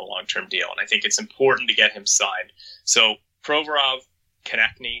year on a long-term deal, and I think it's important to get him signed. So Provorov,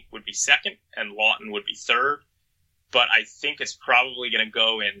 Konechny would be second, and Lawton would be third. But I think it's probably going to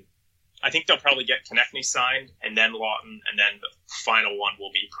go in. I think they'll probably get Konechny signed, and then Lawton, and then the final one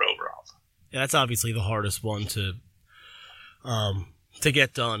will be Provorov. Yeah, that's obviously the hardest one to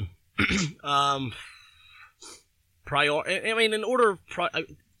get done. In order of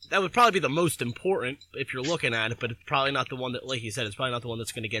that would probably be the most important if you're looking at it, but it's probably not the one that, like you said, it's probably not the one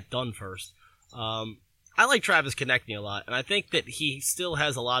that's going to get done first. I like Travis Konechny a lot, and I think that he still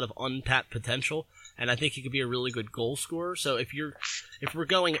has a lot of untapped potential, and I think he could be a really good goal scorer. So if we're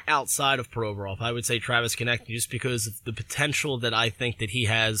going outside of Provorov, I would say Travis Konechny just because of the potential that I think that he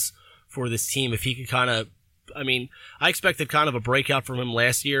has for this team. If he could kind of, I expected kind of a breakout from him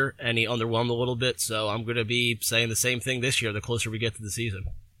last year, and he underwhelmed a little bit, so I'm going to be saying the same thing this year the closer we get to the season.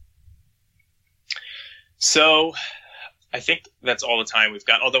 So I think that's all the time we've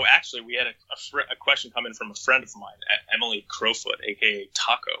got. Although, actually, we had a question come in from a friend of mine, Emily Crowfoot, a.k.a.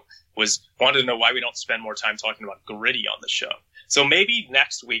 Taco, wanted to know why we don't spend more time talking about Gritty on the show. So maybe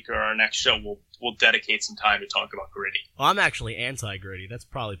next week or our next show, we'll dedicate some time to talk about Gritty. Well, I'm actually anti-Gritty. That's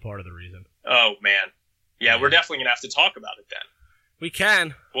probably part of the reason. Oh, man. Yeah, we're definitely going to have to talk about it then. We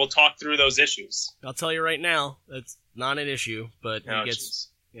can. We'll talk through those issues. I'll tell you right now, it's not an issue, but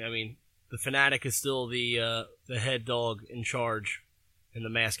the Fanatic is still the head dog in charge in the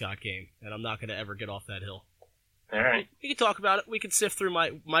mascot game, and I'm not going to ever get off that hill. All right. We can talk about it. We can sift through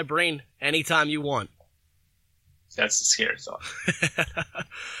my brain anytime you want. That's a scary thought.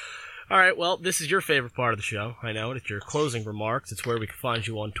 All right, well, this is your favorite part of the show. I know. It's your closing remarks. It's where we can find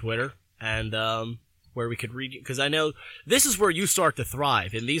you on Twitter, and where we could read you. Because I know this is where you start to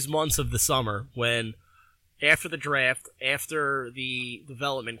thrive in these months of the summer when after the draft, after the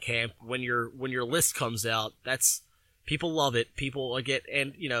development camp, when your list comes out, people love it. People get,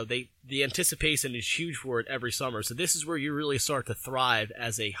 and the anticipation is huge for it every summer. So this is where you really start to thrive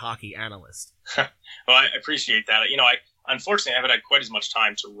as a hockey analyst. Well, I appreciate that. Unfortunately, I haven't had quite as much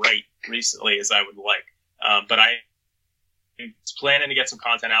time to write recently as I would like. But I'm planning to get some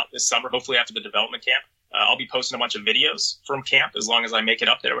content out this summer, hopefully after the development camp. I'll be posting a bunch of videos from camp as long as I make it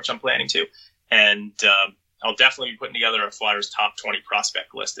up there, which I'm planning to. And I'll definitely be putting together a Flyers top 20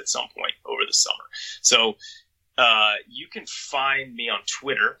 prospect list at some point over the summer. So you can find me on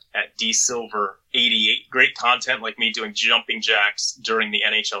Twitter at dsilver88. Great content like me doing jumping jacks during the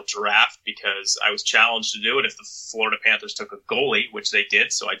NHL draft because I was challenged to do it if the Florida Panthers took a goalie, which they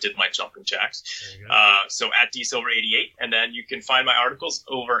did. So I did my jumping jacks. So at dsilver88. And then you can find my articles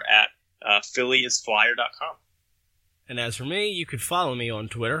over at phillyisflyer.com. And as for me, you could follow me on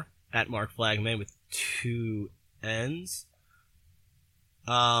Twitter at Mark Flagman with 2 N's.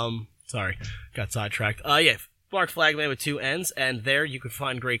 Sorry, got sidetracked. Mark Flagman with 2 N's, and there you could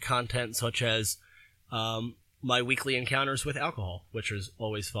find great content such as my weekly encounters with alcohol, which is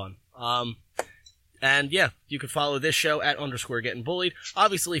always fun. And you could follow this show at _Getting Bullied.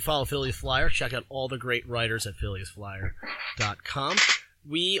 Obviously, follow Phillies Flyer. Check out all the great writers at philliesflyer.com.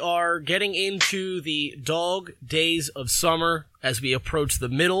 We are getting into the dog days of summer as we approach the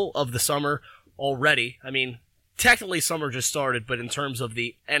middle of the summer already. technically summer just started, but in terms of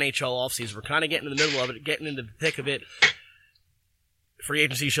the NHL offseason, we're kind of getting in the middle of it, getting into the thick of it. Free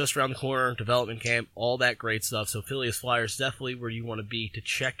agency just around the corner, development camp, all that great stuff. So Phileas Flyers, definitely where you want to be to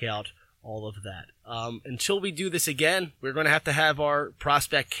check out all of that. Until we do this again, we're going to have our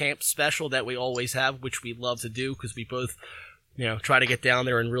prospect camp special that we always have, which we love to do because we both, try to get down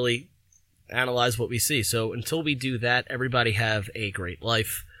there and really analyze what we see. So until we do that, everybody have a great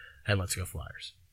life, and let's go Flyers.